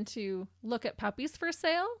coming in to look at puppies for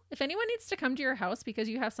sale. If anyone needs to come to your house because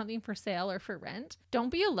you have something for sale or for rent, don't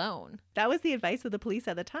be alone. That was the advice of the police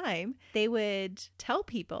at the time. They would tell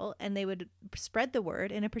people and they would spread the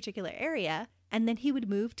word in a particular area. And then he would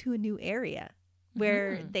move to a new area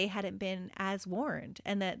where they hadn't been as warned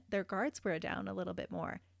and that their guards were down a little bit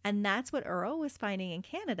more. And that's what Earle was finding in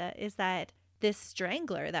Canada, is that this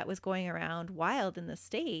strangler that was going around wild in the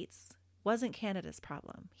States wasn't Canada's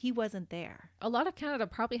problem. He wasn't there. A lot of Canada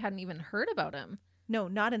probably hadn't even heard about him. No,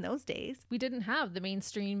 not in those days. We didn't have the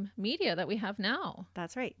mainstream media that we have now.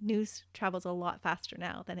 That's right. News travels a lot faster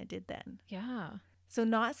now than it did then. Yeah. So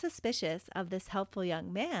not suspicious of this helpful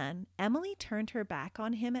young man, Emily turned her back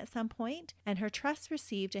on him at some point, and her trust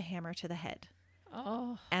received a hammer to the head.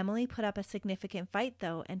 Oh. Emily put up a significant fight,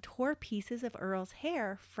 though, and tore pieces of Earle's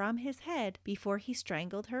hair from his head before he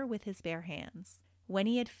strangled her with his bare hands. When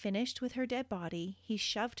he had finished with her dead body, he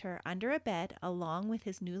shoved her under a bed along with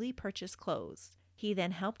his newly purchased clothes. He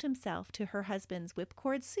then helped himself to her husband's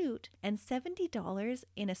whipcord suit and $70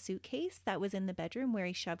 in a suitcase that was in the bedroom where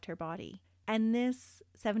he shoved her body. And this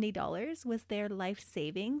 $70 was their life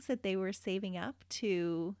savings that they were saving up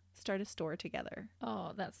to start a store together.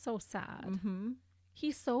 Oh, that's so sad. Mm-hmm.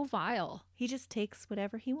 He's so vile. He just takes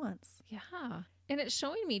whatever he wants. Yeah. And it's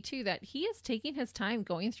showing me too that he is taking his time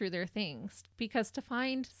going through their things, because to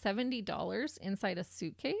find $70 inside a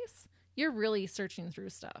suitcase, you're really searching through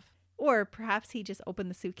stuff. Or perhaps he just opened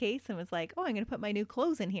the suitcase and was like, oh, I'm going to put my new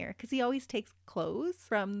clothes in here. Because he always takes clothes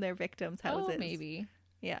from their victims' houses. Oh, maybe.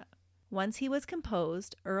 Yeah. Once he was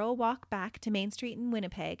composed, Earle walked back to Main Street in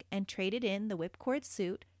Winnipeg and traded in the whipcord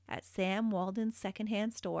suit at Sam Walden's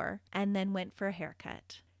secondhand store and then went for a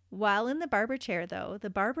haircut. While in the barber chair, though, the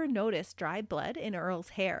barber noticed dry blood in Earle's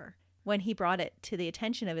hair. When he brought it to the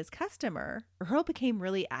attention of his customer, Earle became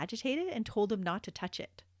really agitated and told him not to touch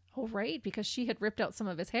it. Oh, right, because she had ripped out some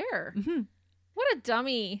of his hair. Mm-hmm. What a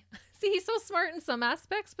dummy. See, he's so smart in some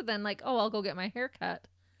aspects, but then like, oh, I'll go get my hair cut.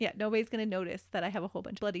 Yeah, nobody's going to notice that I have a whole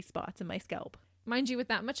bunch of bloody spots in my scalp. Mind you, with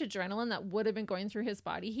that much adrenaline that would have been going through his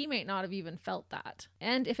body, he might not have even felt that.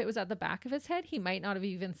 And if it was at the back of his head, he might not have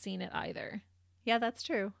even seen it either. Yeah, that's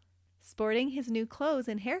true. Sporting his new clothes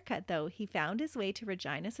and haircut, though, he found his way to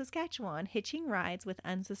Regina, Saskatchewan, hitching rides with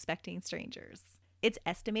unsuspecting strangers. It's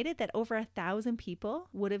estimated that over 1,000 people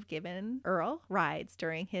would have given Earle rides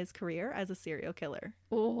during his career as a serial killer.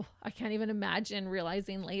 Oh, I can't even imagine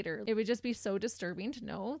realizing later. It would just be so disturbing to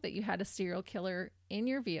know that you had a serial killer in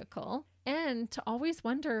your vehicle and to always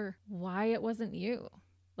wonder why it wasn't you.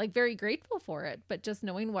 Like, very grateful for it, but just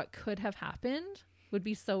knowing what could have happened would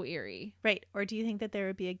be so eerie. Right. Or do you think that there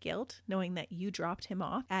would be a guilt knowing that you dropped him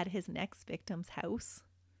off at his next victim's house?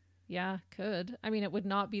 Yeah, could. I mean, it would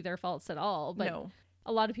not be their faults at all, but no.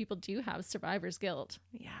 A lot of people do have survivor's guilt.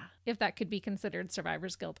 Yeah. If that could be considered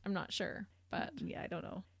survivor's guilt, I'm not sure, but... Yeah, I don't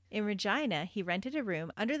know. In Regina, he rented a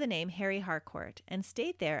room under the name Harry Harcourt and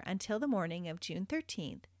stayed there until the morning of June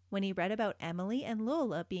 13th, when he read about Emily and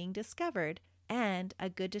Lola being discovered and a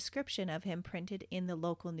good description of him printed in the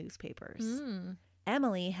local newspapers.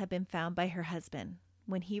 Emily had been found by her husband.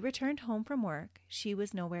 When he returned home from work, she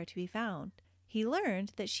was nowhere to be found. He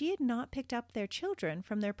learned that she had not picked up their children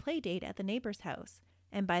from their play date at the neighbor's house,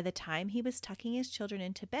 and by the time he was tucking his children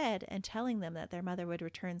into bed and telling them that their mother would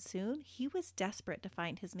return soon, he was desperate to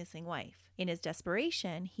find his missing wife. In his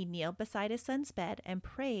desperation, he kneeled beside his son's bed and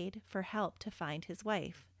prayed for help to find his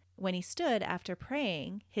wife. When he stood after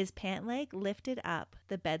praying, his pant leg lifted up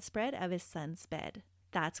the bedspread of his son's bed.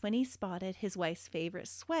 That's when he spotted his wife's favorite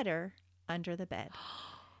sweater under the bed.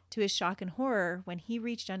 To his shock and horror, when he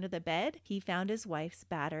reached under the bed, he found his wife's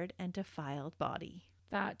battered and defiled body.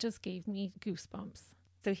 That just gave me goosebumps.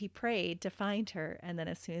 So he prayed to find her, and then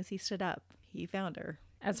as soon as he stood up, he found her.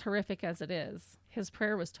 As horrific as it is, his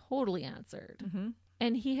prayer was totally answered. Mm-hmm.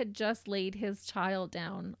 And he had just laid his child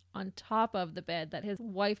down on top of the bed that his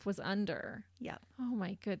wife was under. Yep. Oh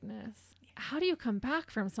my goodness. How do you come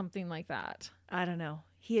back from something like that? I don't know.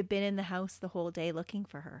 He had been in the house the whole day looking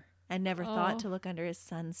for her and never thought to look under his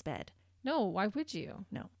son's bed. No, why would you?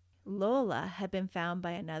 No. Lola had been found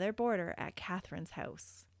by another boarder at Catherine's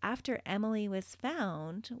house. After Emily was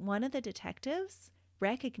found, one of the detectives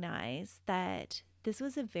recognized that this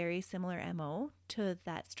was a very similar MO to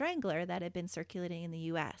that Strangler that had been circulating in the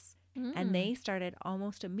U.S. And they started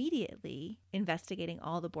almost immediately investigating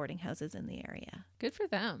all the boarding houses in the area. Good for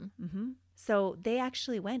them. Mm-hmm. So they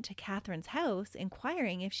actually went to Catherine's house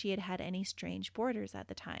inquiring if she had had any strange boarders at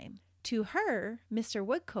the time. To her, Mr.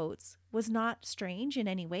 Woodcoats was not strange in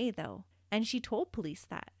any way, though. And she told police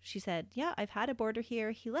that. She said, yeah, I've had a boarder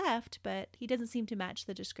here. He left, but he doesn't seem to match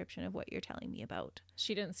the description of what you're telling me about.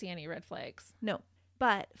 She didn't see any red flags. No.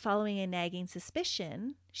 But following a nagging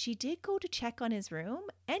suspicion, she did go to check on his room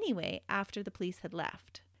anyway after the police had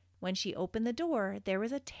left. When she opened the door, there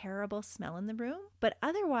was a terrible smell in the room, but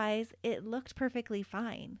otherwise it looked perfectly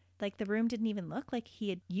fine. Like the room didn't even look like he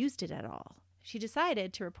had used it at all. She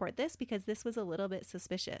decided to report this because this was a little bit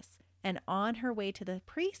suspicious. And on her way to the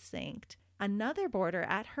precinct, another boarder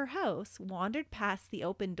at her house wandered past the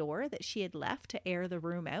open door that she had left to air the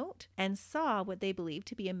room out and saw what they believed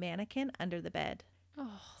to be a mannequin under the bed.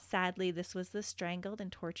 Oh. Sadly, this was the strangled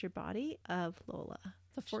and tortured body of Lola.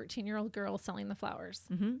 The 14-year-old girl selling the flowers.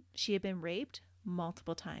 Mm-hmm. She had been raped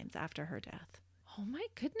multiple times after her death. Oh my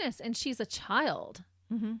goodness. And she's a child.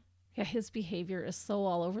 Mm-hmm. Yeah, his behavior is so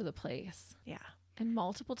all over the place. Yeah. And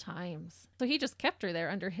multiple times. So he just kept her there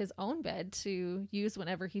under his own bed to use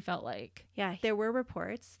whenever he felt like. Yeah, there were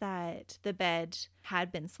reports that the bed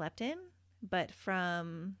had been slept in. But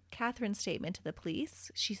from Catherine's statement to the police,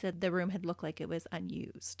 she said the room had looked like it was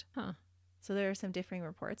unused. Huh. So there are some differing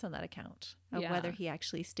reports on that account of Yeah. whether he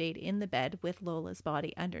actually stayed in the bed with Lola's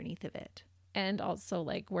body underneath of it. And also,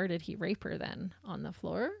 like, where did he rape her then? On the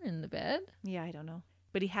floor? In the bed? Yeah, I don't know.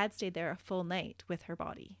 But he had stayed there a full night with her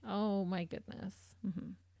body. Oh my goodness.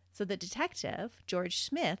 Mm-hmm. So the detective, George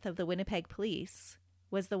Smith of the Winnipeg Police,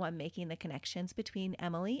 was the one making the connections between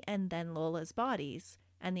Emily and then Lola's bodies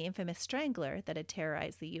and the infamous Strangler that had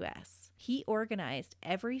terrorized the U.S. He organized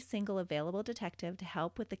every single available detective to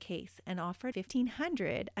help with the case and offered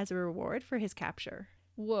 $1,500 as a reward for his capture.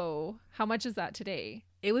 Whoa. How much is that today?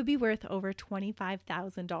 It would be worth over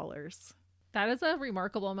 $25,000. That is a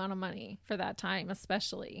remarkable amount of money for that time,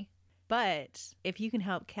 especially. But if you can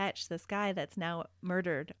help catch this guy that's now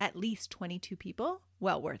murdered at least 22 people,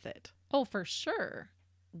 well worth it. Oh, for sure.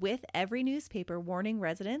 With every newspaper warning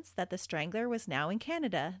residents that the Strangler was now in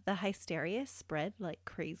Canada, the hysteria spread like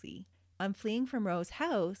crazy. On fleeing from Rowe's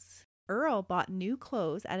house, Earle bought new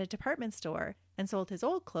clothes at a department store and sold his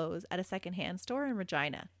old clothes at a secondhand store in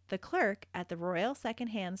Regina. The clerk at the Royal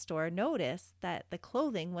Secondhand Store noticed that the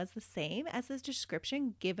clothing was the same as the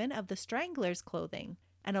description given of the Strangler's clothing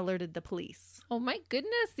and alerted the police. Oh my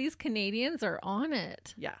goodness, these Canadians are on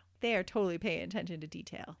it. Yeah, they are totally paying attention to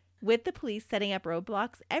detail. With the police setting up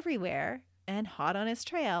roadblocks everywhere and hot on his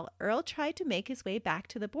trail, Earle tried to make his way back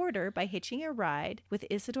to the border by hitching a ride with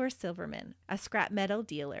Isidore Silverman, a scrap metal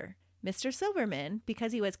dealer. Mr. Silverman,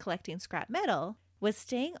 because he was collecting scrap metal, was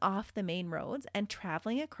staying off the main roads and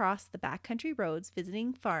traveling across the backcountry roads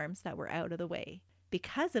visiting farms that were out of the way.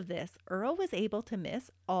 Because of this, Earle was able to miss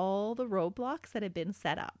all the roadblocks that had been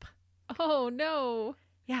set up. Oh no.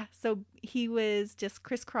 Yeah, so he was just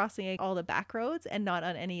crisscrossing all the back roads and not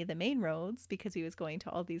on any of the main roads because he was going to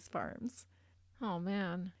all these farms. Oh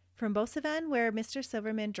man. From Beausevan, where Mr.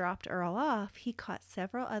 Silverman dropped Earle off, he caught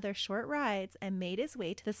several other short rides and made his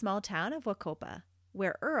way to the small town of Wacopa,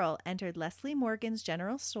 where Earle entered Leslie Morgan's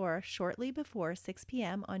general store shortly before 6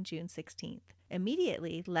 p.m. on June 16th.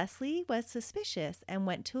 Immediately, Leslie was suspicious and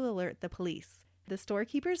went to alert the police. The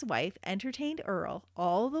storekeeper's wife entertained Earle,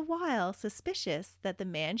 all the while suspicious that the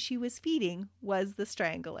man she was feeding was the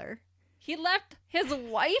Strangler. He left his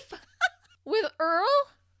wife with Earle?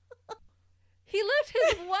 He left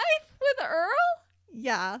his wife with Earle?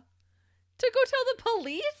 Yeah. To go tell the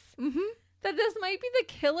police Mm-hmm. that this might be the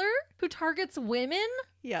killer who targets women?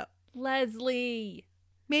 Yep. Leslie.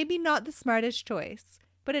 Maybe not the smartest choice,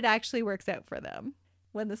 but it actually works out for them.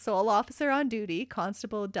 When the sole officer on duty,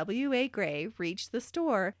 Constable W.A. Gray, reached the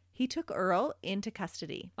store, he took Earle into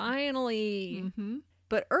custody. Finally. Mm-hmm.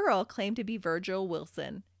 But Earle claimed to be Virgil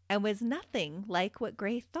Wilson and was nothing like what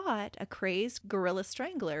Gray thought a crazed gorilla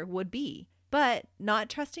strangler would be. But not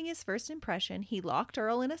trusting his first impression, he locked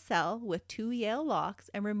Earle in a cell with 2 Yale locks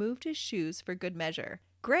and removed his shoes for good measure.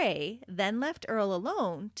 Gray then left Earle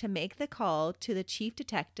alone to make the call to the chief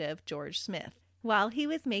detective, George Smith. While he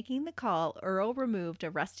was making the call, Earle removed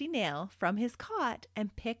a rusty nail from his cot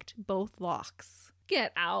and picked both locks.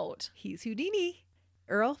 Get out. He's Houdini.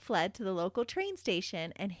 Earle fled to the local train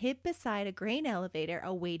station and hid beside a grain elevator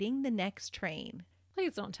awaiting the next train.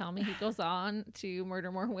 Please don't tell me he goes on to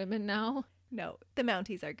murder more women now. No, the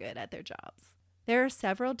Mounties are good at their jobs. There are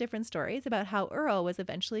several different stories about how Earle was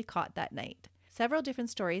eventually caught that night. Several different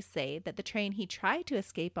stories say that the train he tried to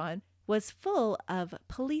escape on was full of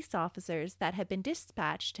police officers that had been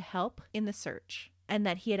dispatched to help in the search, and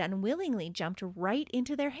that he had unwillingly jumped right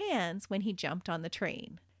into their hands when he jumped on the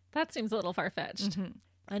train. That seems a little far-fetched. Mm-hmm.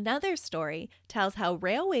 Another story tells how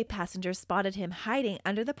railway passengers spotted him hiding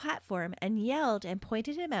under the platform and yelled and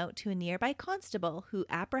pointed him out to a nearby constable who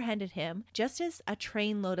apprehended him just as a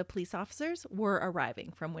trainload of police officers were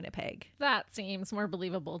arriving from Winnipeg. That seems more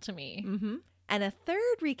believable to me. Mm-hmm. And a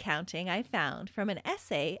third recounting I found from an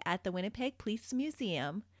essay at the Winnipeg Police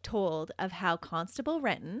Museum told of how Constable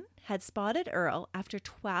Renton had spotted Earle after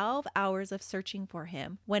 12 hours of searching for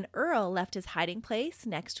him when Earle left his hiding place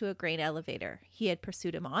next to a grain elevator. He had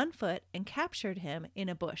pursued him on foot and captured him in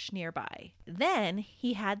a bush nearby. Then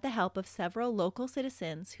he had the help of several local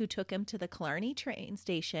citizens who took him to the Killarney train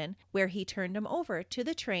station where he turned him over to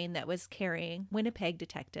the train that was carrying Winnipeg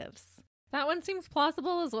detectives. That one seems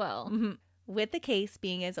plausible as well. Mm-hmm. With the case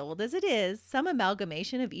being as old as it is, some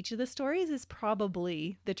amalgamation of each of the stories is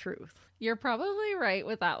probably the truth. You're probably right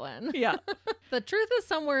with that one. Yeah. The truth is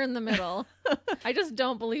somewhere in the middle. I just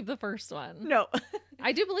don't believe the first one. No.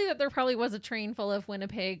 I do believe that there probably was a train full of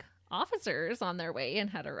Winnipeg officers on their way and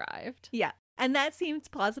had arrived. Yeah. And that seems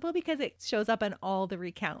plausible because it shows up on all the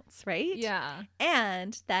recounts, right? Yeah.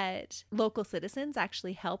 And that local citizens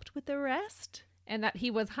actually helped with the arrest. And that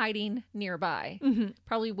he was hiding nearby,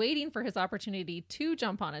 probably waiting for his opportunity to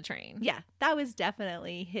jump on a train. Yeah, that was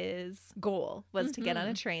definitely his goal, was to get on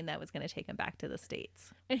a train that was going to take him back to the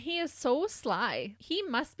States. And he is so sly. He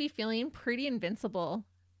must be feeling pretty invincible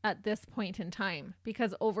at this point in time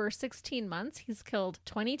because over 16 months, he's killed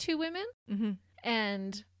 22 women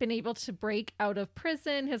and been able to break out of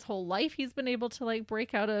prison. His whole life he's been able to like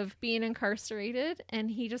break out of being incarcerated, and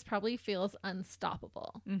he just probably feels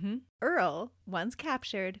unstoppable. Earle, once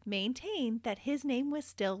captured, maintained that his name was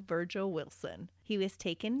still Virgil Wilson. He was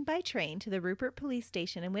taken by train to the Rupert Police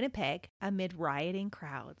Station in Winnipeg amid rioting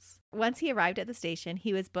crowds. Once he arrived at the station,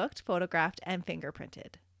 he was booked, photographed, and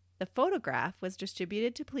fingerprinted. The photograph was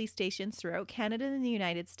distributed to police stations throughout Canada and the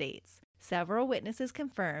United States. Several witnesses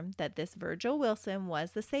confirmed that this Virgil Wilson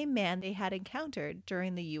was the same man they had encountered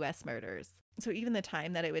during the U.S. murders. So even the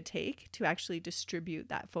time that it would take to actually distribute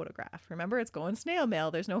that photograph. Remember, it's going snail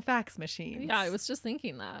mail. There's no fax machines. Yeah, I was just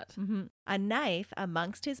thinking that. A knife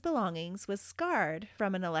amongst his belongings was scarred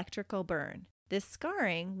from an electrical burn. This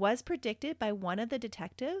scarring was predicted by one of the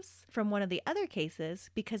detectives from one of the other cases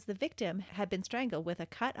because the victim had been strangled with a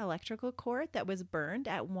cut electrical cord that was burned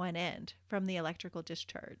at one end from the electrical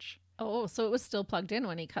discharge. Oh, so it was still plugged in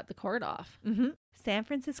when he cut the cord off. San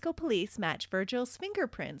Francisco police matched Virgil's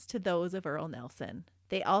fingerprints to those of Earle Nelson.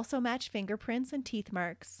 They also matched fingerprints and teeth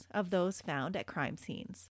marks of those found at crime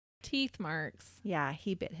scenes. Teeth marks. Yeah,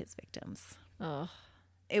 he bit his victims. Oh.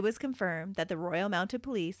 It was confirmed that the Royal Mounted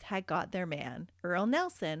Police had got their man. Earle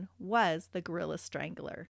Nelson was the guerrilla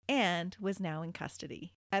strangler and was now in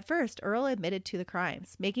custody. At first, Earle admitted to the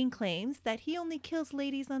crimes, making claims that he only kills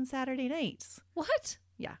ladies on Saturday nights. What?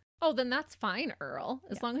 Yeah. Oh, then that's fine, Earle,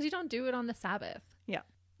 as long as you don't do it on the Sabbath. Yeah.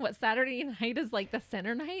 What, Saturday night is like the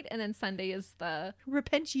sinner night, and then Sunday is the...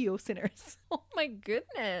 Repentio sinners. Oh my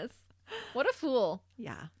goodness. What a fool.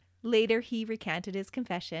 Yeah. Later, he recanted his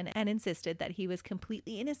confession and insisted that he was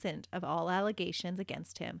completely innocent of all allegations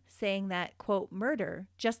against him, saying that, quote, murder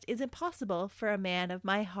just isn't possible for a man of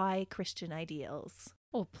my high Christian ideals.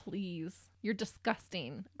 Oh, please. You're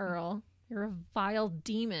disgusting, Earle. You're a vile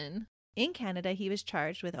demon. In Canada, he was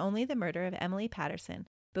charged with only the murder of Emily Patterson,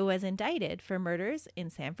 but was indicted for murders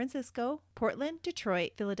in San Francisco, Portland,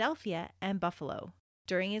 Detroit, Philadelphia, and Buffalo.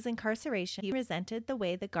 During his incarceration, he resented the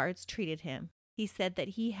way the guards treated him. He said that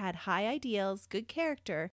he had high ideals, good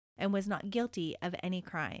character, and was not guilty of any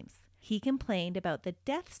crimes. He complained about the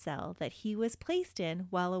death cell that he was placed in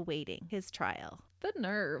while awaiting his trial. The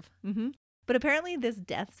nerve. But apparently this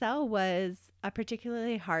death cell was a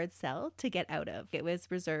particularly hard cell to get out of. It was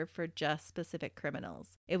reserved for just specific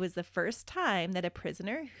criminals. It was the first time that a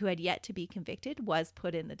prisoner who had yet to be convicted was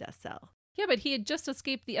put in the death cell. Yeah, but he had just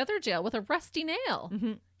escaped the other jail with a rusty nail.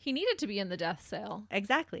 He needed to be in the death cell.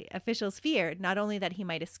 Exactly. Officials feared not only that he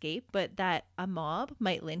might escape, but that a mob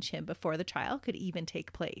might lynch him before the trial could even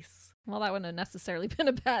take place. Well, that wouldn't have necessarily been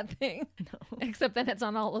a bad thing. No. Except then it's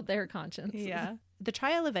on all of their consciences. Yeah. The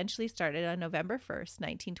trial eventually started on November 1st,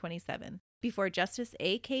 1927, before Justice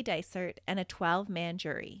A.K. Dysart and a 12-man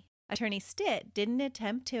jury. Attorney Stitt didn't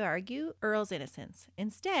attempt to argue Earle's innocence.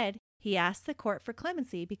 Instead, he asked the court for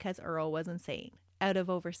clemency because Earle was insane. Out of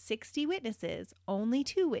over 60 witnesses, only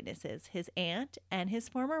 2 witnesses, his aunt and his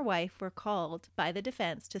former wife, were called by the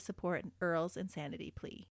defense to support Earle's insanity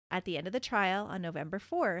plea. At the end of the trial on November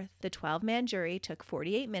 4th, the 12-man jury took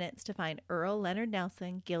 48 minutes to find Earle Leonard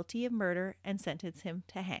Nelson guilty of murder and sentence him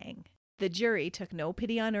to hang. The jury took no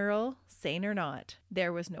pity on Earle, sane or not.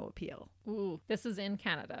 There was no appeal. Ooh, this is in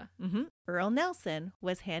Canada. Earle Nelson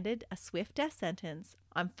was handed a swift death sentence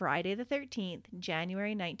on Friday the 13th,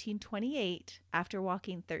 January 1928. After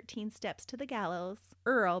walking 13 steps to the gallows,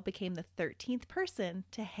 Earle became the 13th person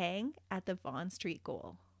to hang at the Vaughan Street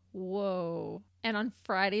goal. Whoa. And on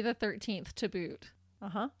Friday the 13th to boot.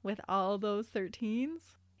 With all those 13s.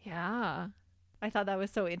 Yeah. I thought that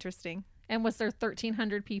was so interesting. And was there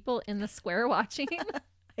 1,300 people in the square watching?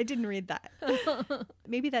 I didn't read that.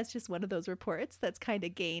 Maybe that's just one of those reports that's kind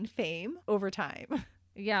of gained fame over time.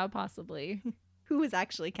 Yeah, possibly. Who was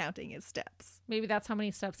actually counting his steps? Maybe that's how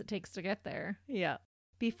many steps it takes to get there. Yeah.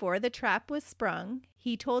 Before the trap was sprung,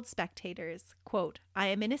 he told spectators, quote, I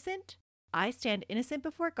am innocent. I stand innocent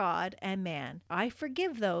before God and man. I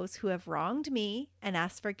forgive those who have wronged me and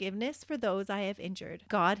ask forgiveness for those I have injured.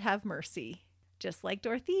 God have mercy. Just like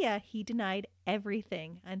Dorothea, he denied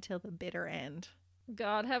everything until the bitter end.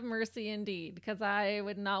 God have mercy indeed, because I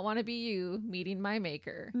would not want to be you meeting my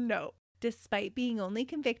maker. No. Despite being only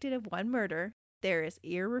convicted of one murder, there is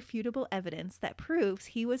irrefutable evidence that proves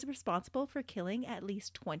he was responsible for killing at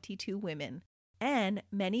least 22 women. And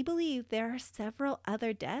many believe there are several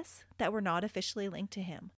other deaths that were not officially linked to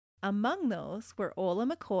him. Among those were Ola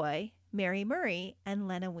McCoy, Mary Murray, and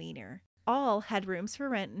Lena Weiner. All had rooms for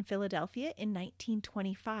rent in Philadelphia in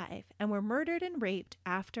 1925 and were murdered and raped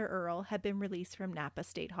after Earle had been released from Napa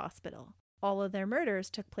State Hospital. All of their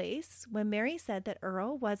murders took place when Mary said that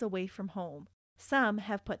Earle was away from home. Some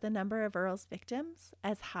have put the number of Earle's victims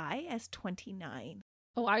as high as 29.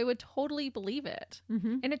 Oh, I would totally believe it.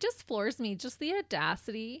 Mm-hmm. And it just floors me, just the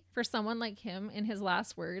audacity for someone like him in his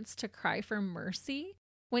last words to cry for mercy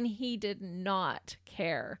when he did not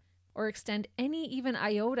care or extend any even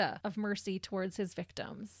iota of mercy towards his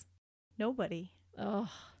victims. Nobody. Oh,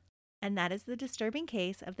 And that is the disturbing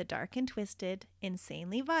case of the dark and twisted,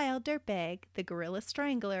 insanely vile dirtbag, the gorilla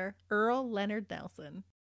strangler, Earle Leonard Nelson.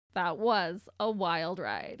 that was a wild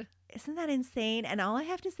ride. Isn't that insane? And all I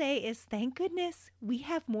have to say is thank goodness we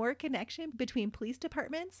have more connection between police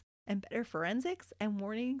departments and better forensics and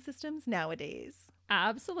warning systems nowadays.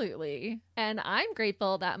 Absolutely. And I'm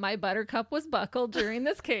grateful that my buttercup was buckled during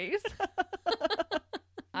this case.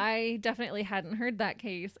 I definitely hadn't heard that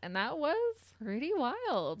case, and that was pretty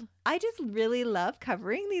wild. I just really love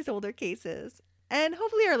covering these older cases, and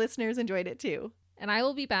hopefully our listeners enjoyed it too. And I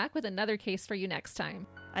will be back with another case for you next time.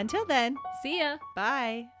 Until then, See ya.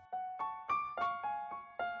 bye.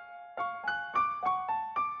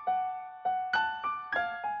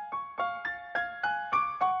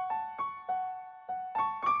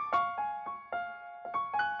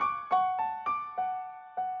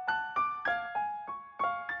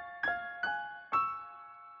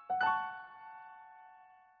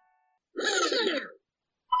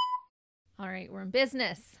 All right, we're in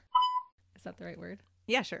business. Is that the right word?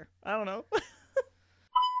 Yeah, sure. I don't know.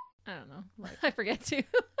 I don't know. I forget to.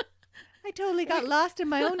 I totally got lost in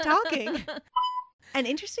my own talking. And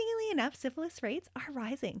interestingly enough, syphilis rates are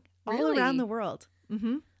rising all Really? around the world.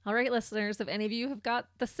 Mm-hmm. All right, listeners, if any of you have got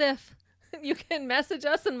the SIF, you can message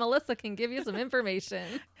us and Melissa can give you some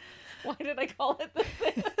information. Why did I call it the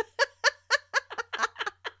SIF?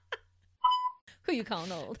 Who you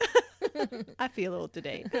calling old? I feel old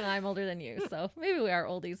today. And I'm older than you, so maybe we are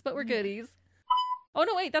oldies, but we're goodies. Oh,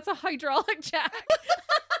 no, wait, that's a hydraulic jack.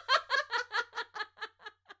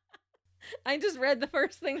 I just read the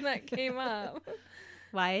first thing that came up.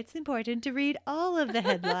 Why it's important to read all of the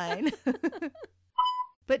headline.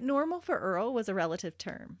 But normal for Earle was a relative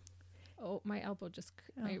term. Oh, my elbow just,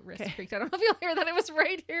 my wrist okay. creaked. I don't know if you'll hear that. It was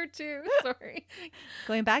right here, too. Sorry.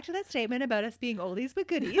 Going back to that statement about us being oldies but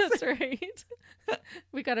goodies. That's right.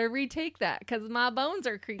 We got to retake that because my bones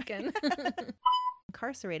are creaking.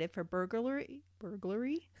 Incarcerated for burglary.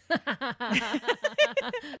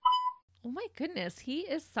 Oh my goodness. He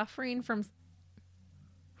is suffering from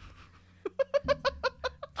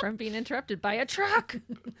being interrupted by a truck.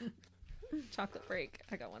 Chocolate break.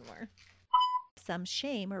 I got one more. Some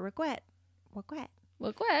shame or regret. Look what?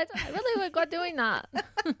 I really regret doing that.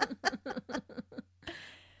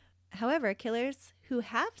 However, killers who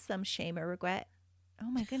have some shame or regret.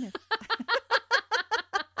 Oh my goodness.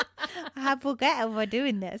 I have regret over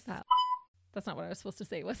doing this. That's not what I was supposed to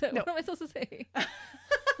say, was it? No. What am I supposed to say?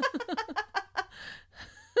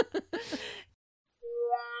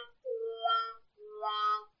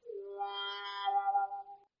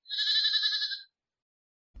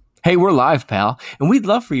 Hey, we're live, pal, and we'd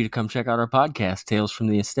love for you to come check out our podcast, Tales from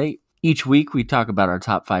the Estate. Each week, we talk about our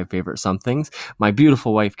top 5 favorite somethings. My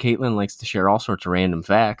beautiful wife, Caitlin, likes to share all sorts of random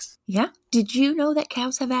facts. Yeah? Did you know that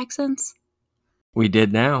cows have accents? We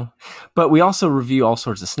did now. But we also review all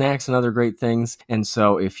sorts of snacks and other great things. And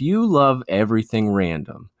so if you love everything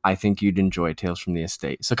random, I think you'd enjoy Tales from the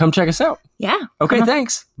Estate. So come check us out. Yeah. Okay,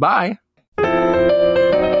 thanks. Bye.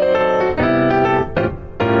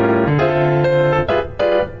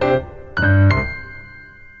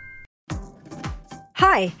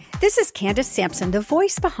 Hi, this is Candace Sampson, the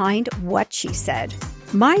voice behind What She Said.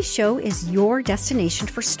 My show is your destination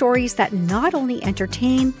for stories that not only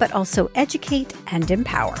entertain, but also educate and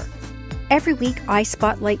empower. Every week, I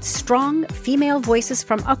spotlight strong female voices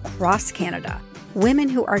from across Canada, women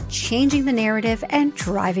who are changing the narrative and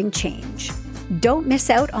driving change. Don't miss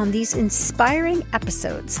out on these inspiring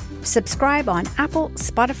episodes. Subscribe on Apple,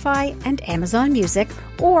 Spotify, and Amazon Music,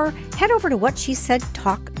 or head over to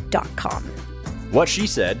whatshesaidtalk.com. What She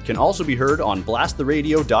Said can also be heard on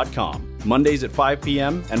blasttheradio.com, Mondays at 5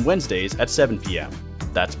 p.m. and Wednesdays at 7 p.m.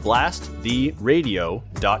 That's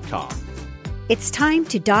blasttheradio.com. It's time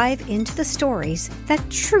to dive into the stories that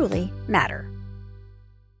truly matter.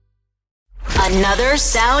 Another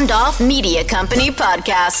Sound Off Media Company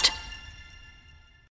podcast.